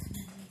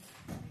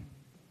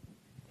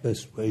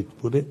 Best way to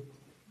put it.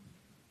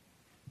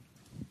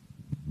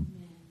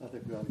 I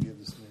think we ought to give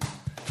this man.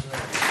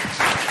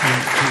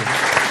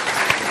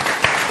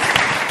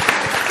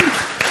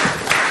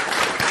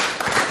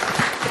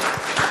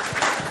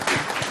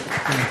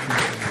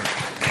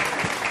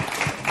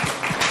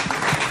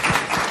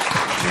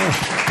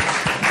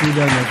 You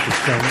don't have to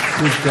stand.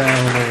 Sit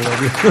down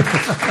already.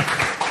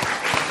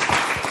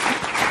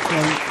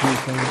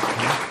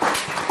 Thank you.